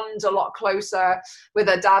our bond a lot closer with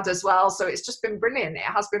her dad as well. So it's just been brilliant. It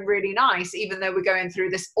has been really nice. Even though we're going through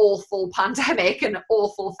this awful pandemic and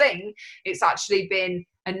awful thing, it's actually been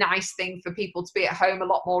a nice thing for people to be at home a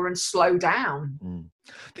lot more and slow down.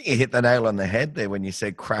 I think you hit the nail on the head there when you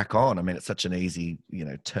said crack on. I mean, it's such an easy,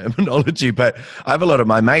 terminology, but I have a lot of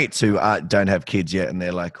my mates who don't have kids yet, and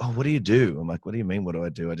they're like, oh, what do you do? I'm like, what do you mean, what do I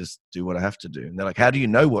do? I just do what I have to do. And they're like, how do you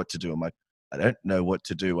know what to do? I'm like, I don't know what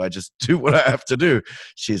to do. I just do what I have to do.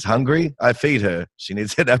 She's hungry, I feed her. She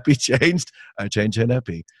needs her nappy changed, I change her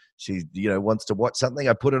nappy. She, wants to watch something,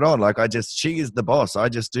 I put it on. She is the boss. I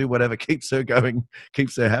just do whatever keeps her going,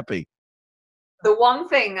 keeps her happy. The one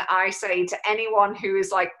thing I say to anyone who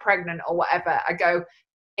is pregnant or whatever, I go,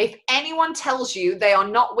 if anyone tells you they are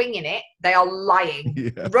not winging it, they are lying.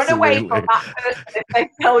 Yeah, run away from that person if they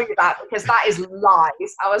tell you that, because that is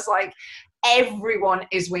lies. I was like, everyone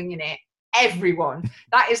is winging it. Everyone.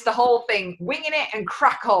 That is the whole thing. Winging it and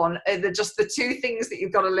crack on are just the two things that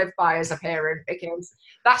you've got to live by as a parent, because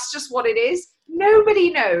that's just what it is. Nobody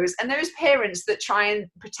knows. And those parents that try and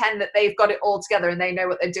pretend that they've got it all together and they know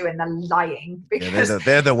what they're doing, they're lying. Because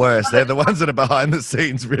they're the worst. They're the ones that are behind the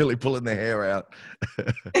scenes really pulling their hair out.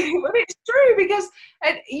 Well, it's true, because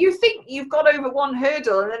you think you've got over one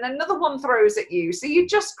hurdle and then another one throws at you. So you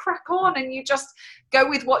just crack on and you just go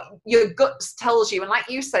with what your gut tells you. And like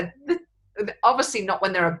you said, obviously not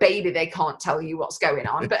when they're a baby, they can't tell you what's going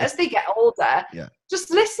on. But as they get older, just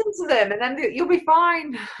listen to them and then you'll be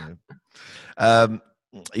fine.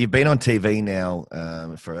 You've been on TV now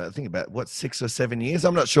for I think about 6 or 7 years.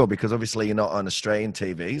 I'm not sure because obviously you're not on Australian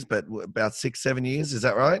TVs, but about 6-7 years. Is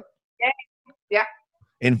that right? Yeah.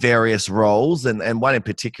 In various roles, and one in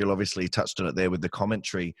particular, obviously you touched on it there with the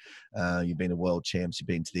commentary. You've been a world champs, you've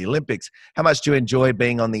been to the Olympics. How much do you enjoy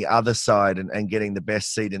being on the other side and getting the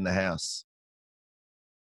best seat in the house?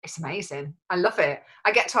 It's amazing. I love it.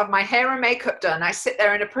 I get to have my hair and makeup done. I sit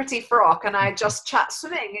there in a pretty frock and I just chat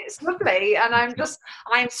swimming. It's lovely. And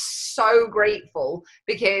I'm so grateful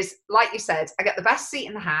because, like you said, I get the best seat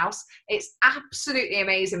in the house. It's absolutely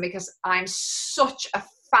amazing because I'm such a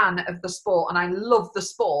fan of the sport and I love the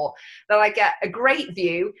sport that I get a great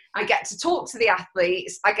view. I get to talk to the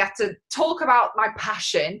athletes. I get to talk about my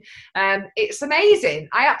passion. It's amazing.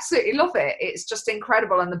 I absolutely love it. It's just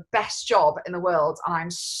incredible and the best job in the world. And I'm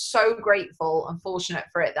so grateful and fortunate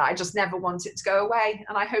for it that I just never want it to go away.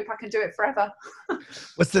 And I hope I can do it forever.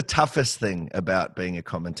 What's the toughest thing about being a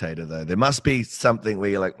commentator, though? There must be something where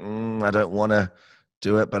you're like, I don't want to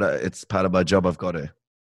do it, but it's part of my job. I've got to.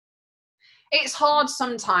 It's hard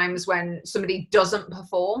sometimes when somebody doesn't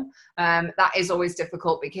perform. That is always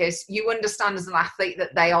difficult because you understand as an athlete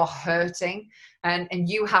that they are hurting and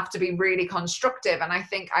you have to be really constructive. And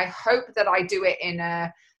I hope that I do it in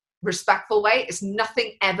a respectful way. It's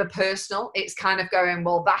nothing ever personal. It's kind of going,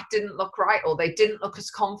 well, that didn't look right, or they didn't look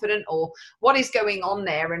as confident, or what is going on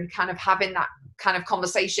there, and kind of having that kind of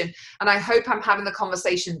conversation. And I hope I'm having the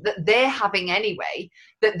conversation that they're having anyway,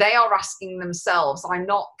 that they are asking themselves. I'm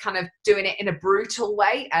not kind of doing it in a brutal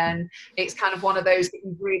way. And it's kind of one of those that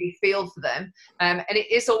you really feel for them. And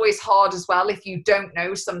it is always hard as well if you don't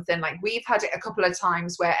know something. Like we've had it a couple of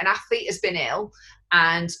times where an athlete has been ill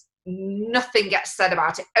and nothing gets said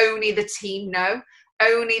about it. Only the team know.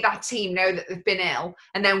 Only that team know that they've been ill.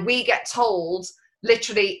 And then we get told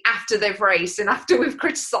literally after they've raced and after we've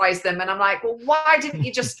criticised them. And I'm like, well, why didn't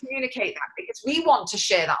you just communicate that? Because we want to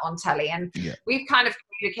share that on telly. And we've kind of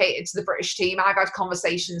communicated to the British team. I've had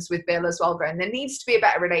conversations with Bill as well going, there needs to be a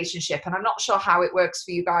better relationship. And I'm not sure how it works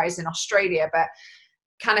for you guys in Australia, but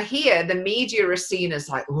kind of here, the media is seen as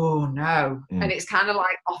like, oh no. And it's kind of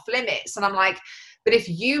like off limits. And I'm like, but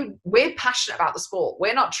we're passionate about the sport.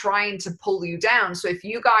 We're not trying to pull you down. So if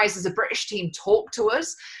you guys as a British team talk to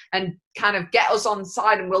us and kind of get us on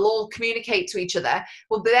side and we'll all communicate to each other,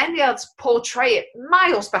 we'll then be able to portray it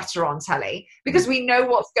miles better on telly because we know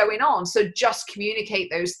what's going on. So just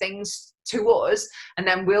communicate those things to us and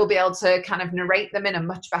then we'll be able to kind of narrate them in a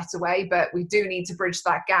much better way. But we do need to bridge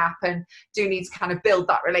that gap and do need to kind of build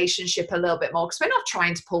that relationship a little bit more, because we're not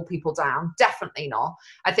trying to pull people down. Definitely not.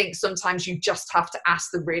 I think sometimes you just have to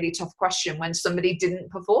ask the really tough question when somebody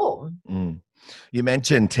didn't perform. You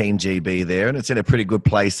mentioned Team GB there, and it's in a pretty good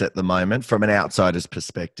place at the moment from an outsider's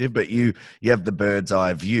perspective, but you have the bird's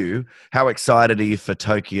eye view. How excited are you for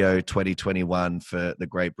Tokyo 2021 for the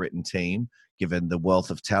Great Britain team, given the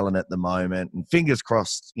wealth of talent at the moment? And fingers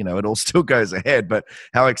crossed, it all still goes ahead, but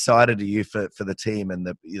how excited are you for the team and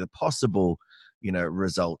the possible,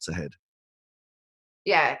 results ahead?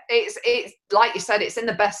 Yeah, it's like you said, it's in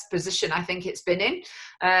the best position I think it's been in.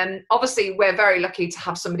 Obviously, we're very lucky to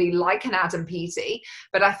have somebody like an Adam Peaty,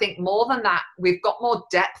 but I think more than that, we've got more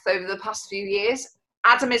depth over the past few years.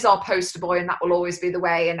 Adam is our poster boy and that will always be the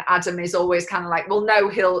way. And Adam is always kind of like, well, no,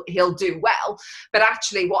 he'll do well. But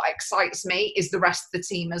actually what excites me is the rest of the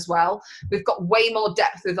team as well. We've got way more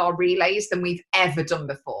depth with our relays than we've ever done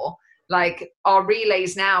before. Like our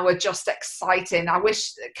relays now are just exciting. I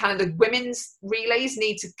wish kind of the women's relays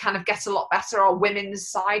need to kind of get a lot better. Our women's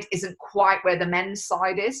side isn't quite where the men's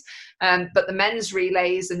side is. But the men's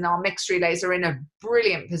relays and our mixed relays are in a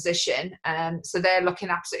brilliant position. So they're looking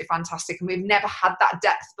absolutely fantastic. And we've never had that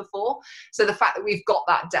depth before. So the fact that we've got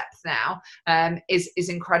that depth now is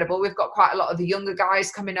incredible. We've got quite a lot of the younger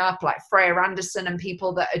guys coming up, like Freya Anderson and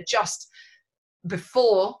people that are just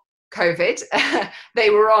before COVID,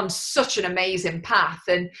 they were on such an amazing path.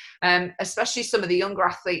 And especially some of the younger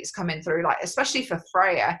athletes coming through, like especially for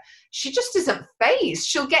Freya, she just isn't phased.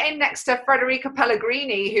 She'll get in next to Federica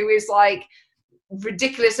Pellegrini, who is like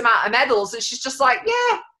ridiculous amount of medals, and she's just like,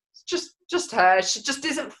 yeah, just her. She just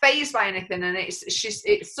isn't phased by anything, and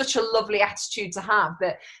it's such a lovely attitude to have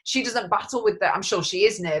that she doesn't battle with that. I'm sure she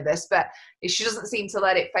is nervous, but she doesn't seem to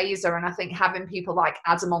let it phase her. And I think having people like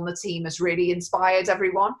Adam on the team has really inspired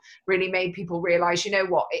everyone, really made people realize, you know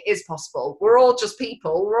what, it is possible. We're all just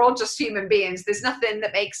people. We're all just human beings. There's nothing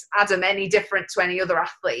that makes Adam any different to any other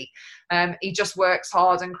athlete. He just works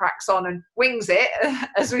hard and cracks on and wings it,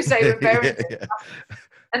 as we say with parents. Yeah.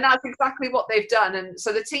 And that's exactly what they've done. And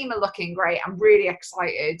so the team are looking great. I'm really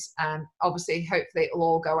excited. Obviously, hopefully it'll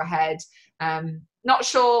all go ahead. Not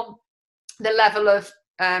sure the level of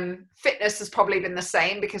fitness has probably been the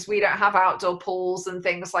same because we don't have outdoor pools and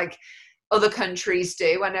things like other countries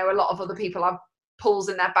do. I know a lot of other people have pools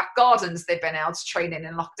in their back gardens they've been able to train in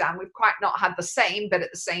lockdown. We've quite not had the same, but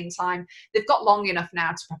at the same time, they've got long enough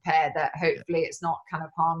now to prepare that hopefully it's not kind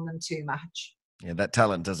of harmed them too much. Yeah, that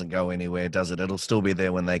talent doesn't go anywhere, does it? It'll still be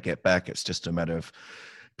there when they get back. It's just a matter of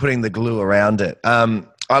putting the glue around it.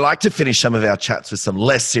 I like to finish some of our chats with some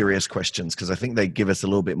less serious questions because I think they give us a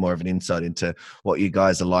little bit more of an insight into what you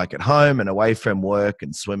guys are like at home and away from work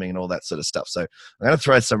and swimming and all that sort of stuff. So I'm going to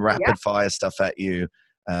throw some rapid fire stuff at you.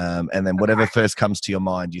 And then whatever first comes to your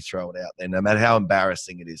mind, you throw it out there, no matter how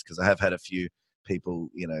embarrassing it is. Because I have had a few people,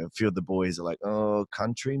 a few of the boys are like, oh,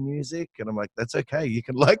 country music. And I'm like, that's okay. You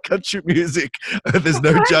can like country music. There's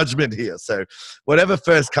no judgment here. So whatever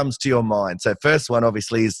first comes to your mind. So first one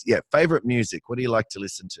obviously is, favorite music. What do you like to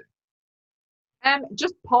listen to?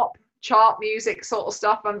 Just pop chart music sort of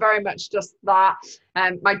stuff. I'm very much just that.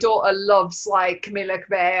 My daughter loves like Camila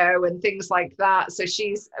Cabello and things like that. So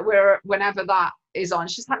whenever that is on,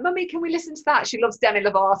 she's like, Mummy, can we listen to that? She loves Demi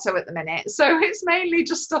Lovato at the minute. So it's mainly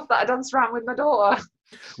just stuff that I dance around with my daughter.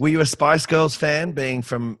 Were you a Spice Girls fan being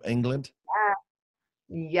from England?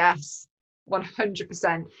 Yes,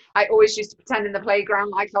 100%. I always used to pretend in the playground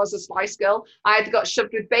like I was a Spice Girl. I either got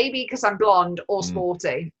shoved with baby because I'm blonde or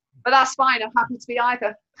sporty. But that's fine. I'm happy to be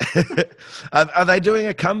either. Are they doing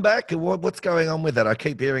a comeback? What's going on with that? I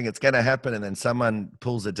keep hearing it's going to happen and then someone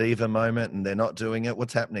pulls a diva moment and they're not doing it.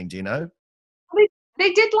 What's happening? Do you know?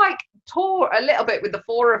 They did like tour a little bit with the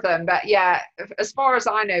four of them. But yeah, as far as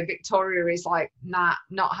I know, Victoria is like, nah,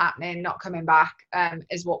 not happening, not coming back,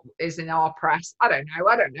 is what is in our press. I don't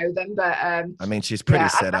know them. But I mean, she's pretty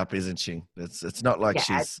set up, isn't she? It's not like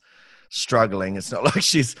she's struggling. It's not like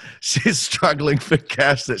she's struggling for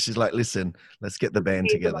cash that she's like, listen, let's get the band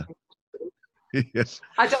together.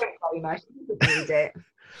 I don't know much. Need it.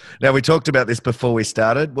 Now, we talked about this before we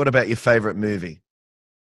started. What about your favorite movie?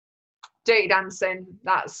 Dirty Dancing,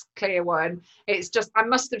 that's clear one. It's just, I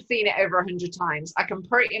must have seen it over 100 times. I can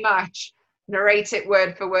pretty much narrate it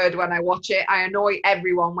word for word when I watch it. I annoy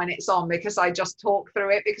everyone when it's on because I just talk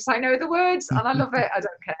through it because I know the words and I love it. I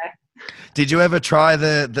don't care. Did you ever try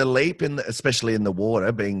the leap, especially in the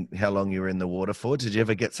water, being how long you were in the water for? Did you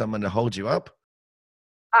ever get someone to hold you up?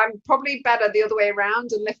 I'm probably better the other way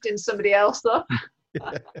around and lifting somebody else up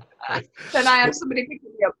than I am somebody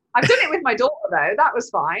picking me up. I've done it with my daughter, though. That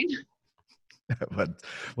was fine. But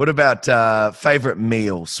what about favorite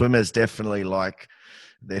meal? Swimmers definitely like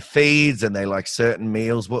their feeds and they like certain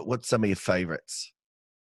meals. What's some of your favorites?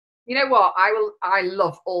 You know what? I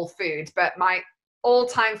love all food, but my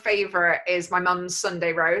all-time favorite is my mum's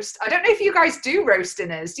Sunday roast. I don't know if you guys do roast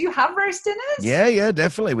dinners. Do you have roast dinners? Yeah,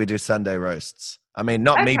 definitely. We do Sunday roasts. I mean,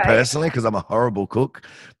 not me personally, because I'm a horrible cook,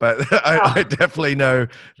 but I definitely know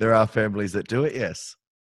there are families that do it, yes.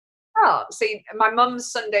 Oh, see, my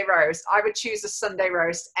mum's Sunday roast, I would choose a Sunday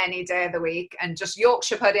roast any day of the week and just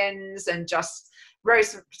Yorkshire puddings and just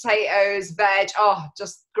roast potatoes, veg,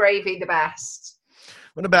 just gravy, the best.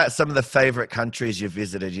 What about some of the favorite countries you've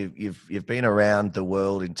visited? You've been around the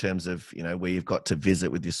world in terms of, where you've got to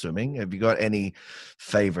visit with your swimming. Have you got any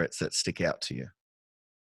favorites that stick out to you?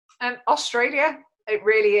 Australia, it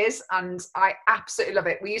really is. And I absolutely love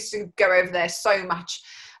it. We used to go over there so much.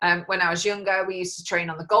 When I was younger, we used to train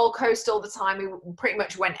on the Gold Coast all the time. We pretty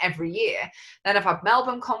much went every year. Then I've had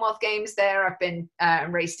Melbourne Commonwealth Games there. I've been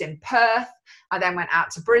raced in Perth. I then went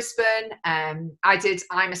out to Brisbane. I'm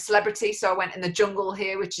a Celebrity, so I went in the jungle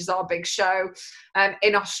here, which is our big show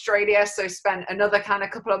in Australia. So spent another kind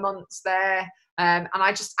of couple of months there. And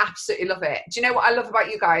I just absolutely love it. Do you know what I love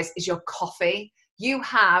about you guys is your coffee? You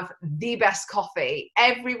have the best coffee.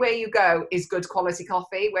 Everywhere you go is good quality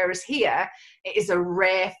coffee, whereas here it is a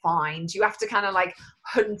rare find. You have to kind of like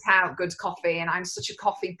hunt out good coffee, and I'm such a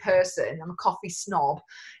coffee person. I'm a coffee snob,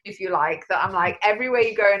 if you like, that I'm like, everywhere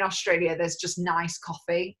you go in Australia, there's just nice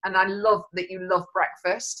coffee, and I love that you love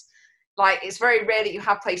breakfast. Like, it's very rare that you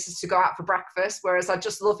have places to go out for breakfast, whereas I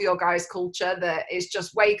just love your guys' culture that is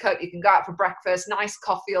just wake up, you can go out for breakfast, nice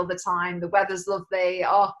coffee all the time, the weather's lovely.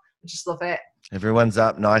 I just love it. Everyone's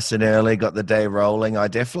up nice and early, got the day rolling. I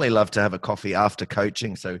definitely love to have a coffee after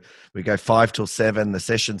coaching. So we go 5 till 7, the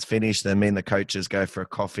session's finished, then me and the coaches go for a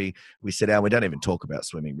coffee. We sit down, we don't even talk about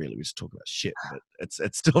swimming really, we just talk about shit. But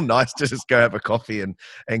it's still nice to just go have a coffee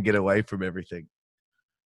and get away from everything.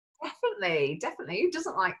 Definitely. Who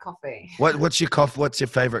doesn't like coffee? What's your coffee? What's your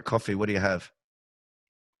favorite coffee? What do you have?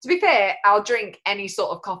 To be fair, I'll drink any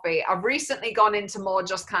sort of coffee. I've recently gone into more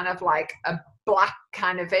just kind of like a black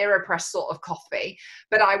kind of AeroPress sort of coffee,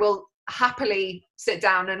 but I will happily sit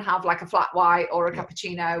down and have like a flat white or a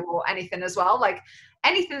cappuccino or anything as well. Like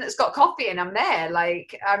anything that's got coffee in, I'm there.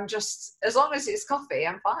 Like I'm just, as long as it's coffee,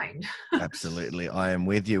 I'm fine. Absolutely. I am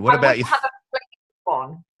with you. What about you?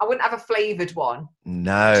 I wouldn't have a flavored one.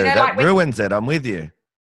 No, that ruins it. I'm with you.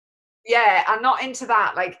 Yeah, I'm not into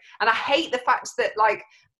that. Like, and I hate the fact that like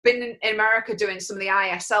been in America doing some of the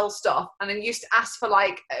ISL stuff, and I used to ask for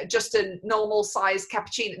like just a normal size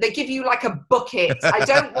cappuccino. They give you like a bucket. I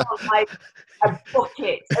don't want like a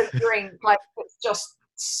bucket of drink. Like, it's just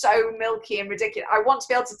so milky and ridiculous. I want to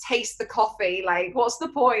be able to taste the coffee. Like, what's the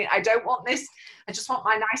point? I don't want this. I just want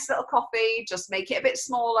my nice little coffee. Just make it a bit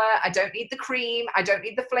smaller. I don't need the cream. I don't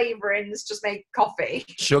need the flavorings. Just make coffee.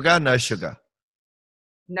 Sugar, no sugar.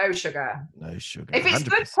 No sugar. No sugar. If it's 100%.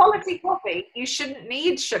 good quality coffee, you shouldn't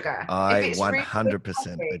need sugar. I If it's really good 100%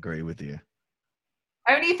 coffee, agree with you.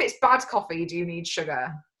 only if it's bad coffee do you need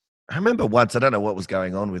sugar. I remember once, I don't know what was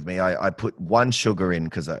going on with me. I put one sugar in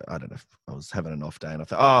because I don't know, if I was having an off day and I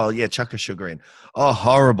thought, oh yeah, chuck a sugar in. Oh,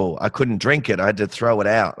 horrible. I couldn't drink it. I had to throw it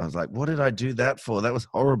out. I was like, what did I do that for? That was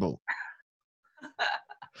horrible.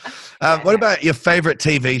 What about your favorite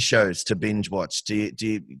TV shows to binge watch?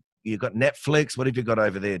 You got Netflix? What have you got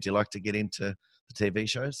over there? Do you like to get into the TV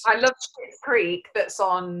shows? I love Schitt's Creek that's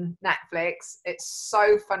on Netflix. It's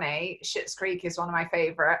so funny. Schitt's Creek is one of my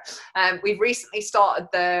favorite. We've recently started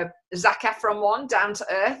the Zac Efron one, Down to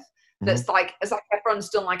Earth. That's like, Zac Efron's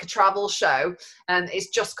done like a travel show, and it's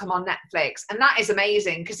just come on Netflix. And that is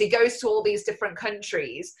amazing because he goes to all these different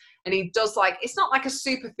countries and he does like, it's not like a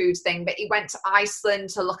superfoods thing, but he went to Iceland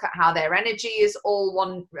to look at how their energy is all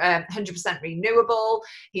 100% renewable.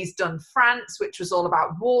 He's done France, which was all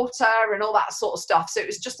about water and all that sort of stuff. So it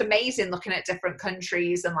was just amazing looking at different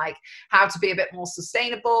countries and like how to be a bit more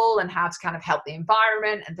sustainable and how to kind of help the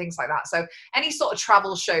environment and things like that. So any sort of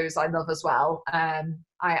travel shows I love as well.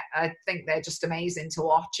 I think they're just amazing to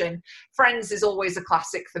watch. And Friends is always a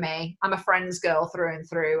classic for me. I'm a Friends girl through and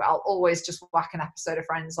through. I'll always just whack an episode of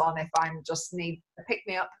Friends on if I just need a pick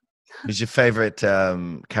me up. Who's your favorite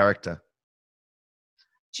character?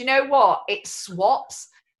 Do you know what? It swaps.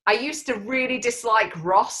 I used to really dislike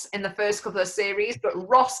Ross in the first couple of series, but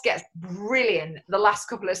Ross gets brilliant the last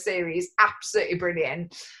couple of series, absolutely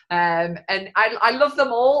brilliant. And I love them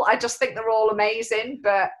all. I just think they're all amazing.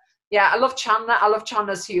 But yeah, I love Chandler. I love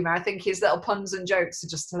Chandler's humour. I think his little puns and jokes are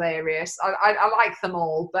just hilarious. I like them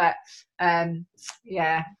all, but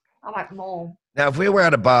yeah, I like them all. Now, if we were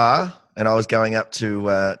at a bar and I was going up to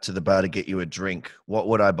the bar to get you a drink, what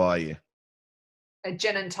would I buy you? A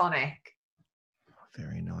gin and tonic.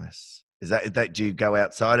 Very nice. Is that do you go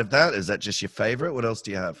outside of that? Is that just your favorite? What else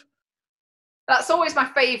do you have? That's always my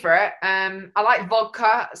favorite. I like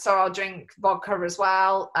vodka, so I'll drink vodka as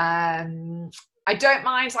well. I don't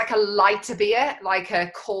mind like a lighter beer, like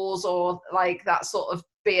a Coors or like that sort of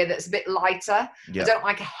beer that's a bit lighter. Yep. I don't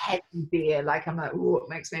like a heavy beer. Like I'm like, ooh, it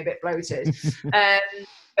makes me a bit bloated. But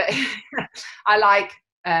I like,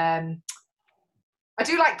 I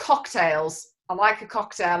do like cocktails. I like a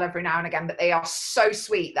cocktail every now and again, but they are so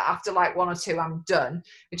sweet that after like one or two, I'm done,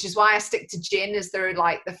 which is why I stick to gin, as they're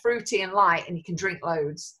like the fruity and light and you can drink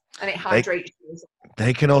loads and it hydrates you.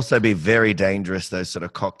 They can also be very dangerous, those sort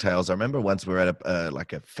of cocktails. I remember once we were at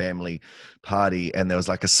a family party and there was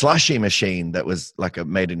like a slushy machine that was like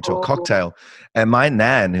made into a cocktail. And my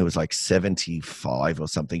nan, who was like 75 or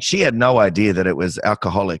something, she had no idea that it was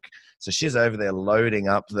alcoholic. So she's over there loading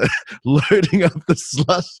up the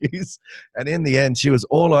slushies. And in the end, she was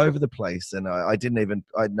all over the place. And I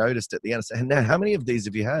noticed at the end, I said, now, how many of these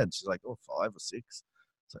have you had? She's like, 5 or 6.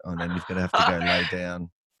 So, oh, then you're going to have to go lay down.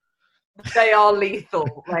 They are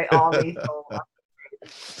lethal. They are lethal.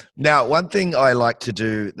 Now, one thing I like to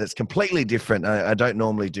do that's completely different, I don't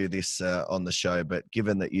normally do this on the show, but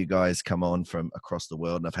given that you guys come on from across the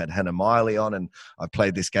world and I've had Hannah Miley on and I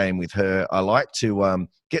played this game with her, I like to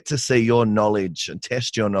get to see your knowledge and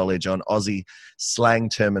test your knowledge on Aussie slang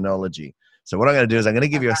terminology. So what I'm going to do is I'm going to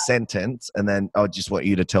give you a sentence and then I just want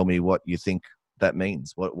you to tell me what you think that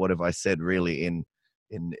means. What have I said really in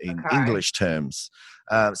English terms?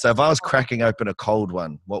 So if I was cracking open a cold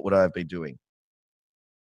one, what would I be doing?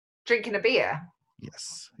 Drinking a beer.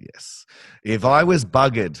 Yes. If I was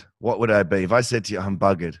buggered, what would I be? If I said to you, I'm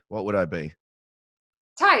buggered, what would I be?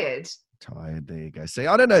 Tired. There you go. See,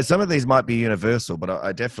 I don't know. Some of these might be universal, but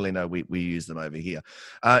I definitely know we use them over here.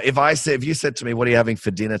 If you said to me, what are you having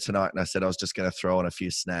for dinner tonight? And I said, I was just going to throw on a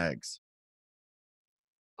few snags.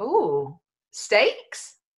 Ooh,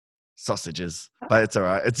 steaks? Sausages, but it's all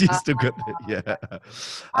right. It's still good. Yeah.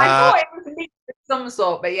 I thought it was a mix of some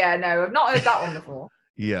sort, but yeah, no, I've not heard that one before.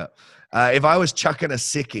 Yeah. If I was chucking a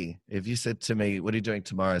sickie, if you said to me, what are you doing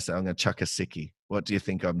tomorrow? I said, I'm going to chuck a sickie. What do you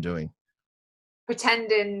think I'm doing?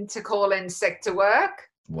 Pretending to call in sick to work.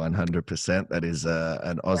 100%. That is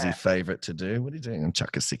an Aussie favorite to do. What are you doing? I'm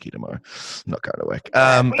chuck a sickie tomorrow. I'm not going to work.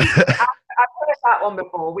 I've heard that one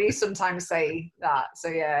before. We sometimes say that. So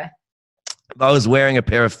yeah. I was wearing a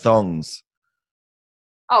pair of thongs.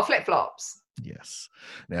 Oh, flip-flops. Yes.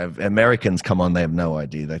 Now, Americans come on, they have no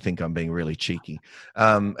idea. They think I'm being really cheeky.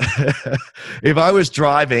 If I was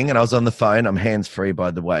driving and I was on the phone, I'm hands-free,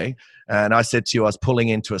 by the way, and I said to you I was pulling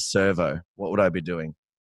into a servo, what would I be doing?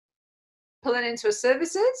 Pulling into a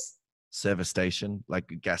services? Service station,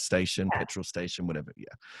 like a gas station, petrol station, whatever.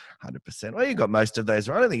 Yeah, 100%. Well, you got most of those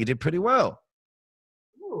right. I think you did pretty well.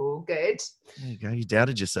 Oh, good. There you go. You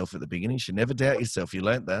doubted yourself at the beginning. You should never doubt yourself. You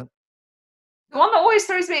learnt that. The one that always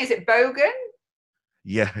throws me, is it bogan?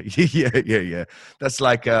 Yeah. That's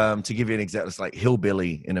like, to give you an example, it's like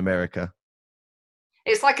hillbilly in America.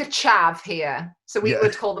 It's like a chav here. So we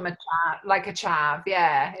would call them a chav.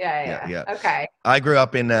 Yeah. Okay. I grew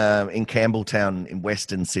up in Campbelltown in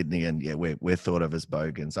Western Sydney, and we're thought of as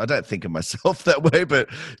bogans. I don't think of myself that way, but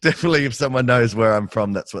definitely if someone knows where I'm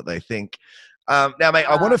from, that's what they think. Now, mate,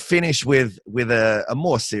 I want to finish with a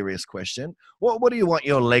more serious question. What do you want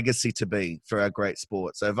your legacy to be for our great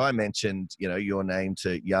sport? So if I mentioned, your name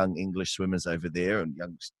to young English swimmers over there and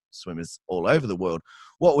young swimmers all over the world,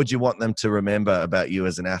 what would you want them to remember about you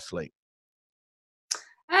as an athlete?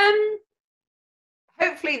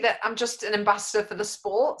 Hopefully that I'm just an ambassador for the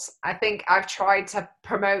sport. I think I've tried to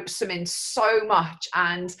promote swimming so much,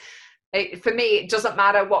 and for me, it doesn't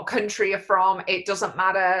matter what country you're from. It doesn't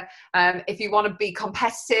matter if you want to be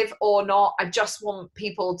competitive or not. I just want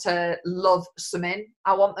people to love swimming.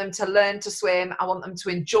 I want them to learn to swim. I want them to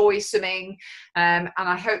enjoy swimming. And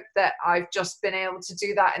I hope that I've just been able to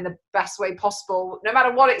do that in the best way possible, no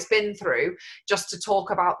matter what it's been through, just to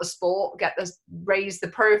talk about the sport, raise the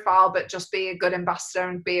profile, but just be a good ambassador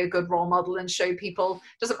and be a good role model and show people,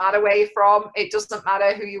 it doesn't matter where you're from. It doesn't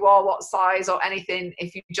matter who you are, what size or anything.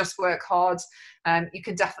 If you just work hard, you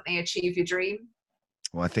can definitely achieve your dream.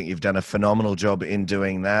 Well, I think you've done a phenomenal job in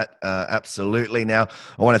doing that. Absolutely. Now,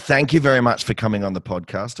 I want to thank you very much for coming on the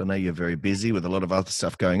podcast. I know you're very busy with a lot of other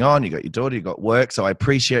stuff going on. You got your daughter, you got work. So I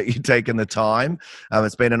appreciate you taking the time.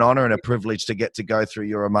 It's been an honor and a privilege to get to go through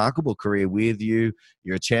your remarkable career with you.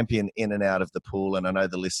 You're a champion in and out of the pool. And I know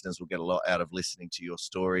the listeners will get a lot out of listening to your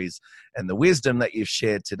stories and the wisdom that you've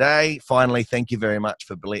shared today. Finally, thank you very much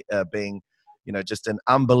for being just an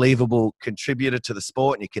unbelievable contributor to the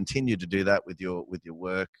sport, and you continue to do that with your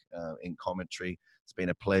work in commentary. It's been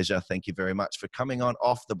a pleasure. Thank you very much for coming on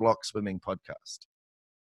Off the Block Swimming Podcast.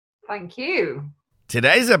 Thank you.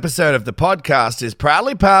 Today's episode of the podcast is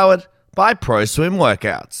proudly powered by Pro Swim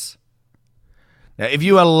Workouts. Now, if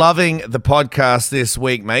you are loving the podcast this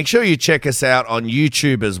week, make sure you check us out on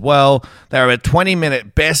YouTube as well. There are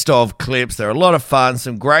 20-minute best-of clips. They're a lot of fun,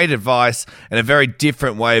 some great advice, and a very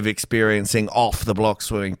different way of experiencing Off the Block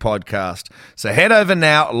Swimming podcast. So head over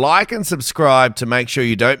now, like and subscribe to make sure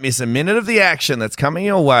you don't miss a minute of the action that's coming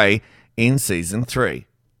your way in Season 3.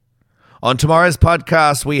 On tomorrow's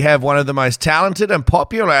podcast, we have one of the most talented and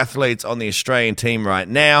popular athletes on the Australian team right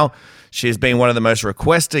now. She's been one of the most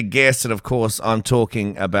requested guests, and of course, I'm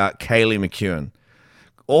talking about Kaylee McKeown.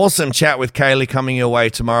 Awesome chat with Kaylee coming your way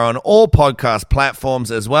tomorrow on all podcast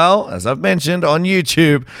platforms, as well as I've mentioned on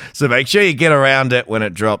YouTube. So make sure you get around it when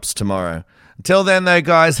it drops tomorrow. Until then, though,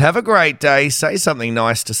 guys, have a great day. Say something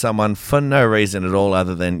nice to someone for no reason at all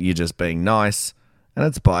other than you just being nice. And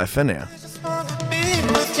it's bye for now.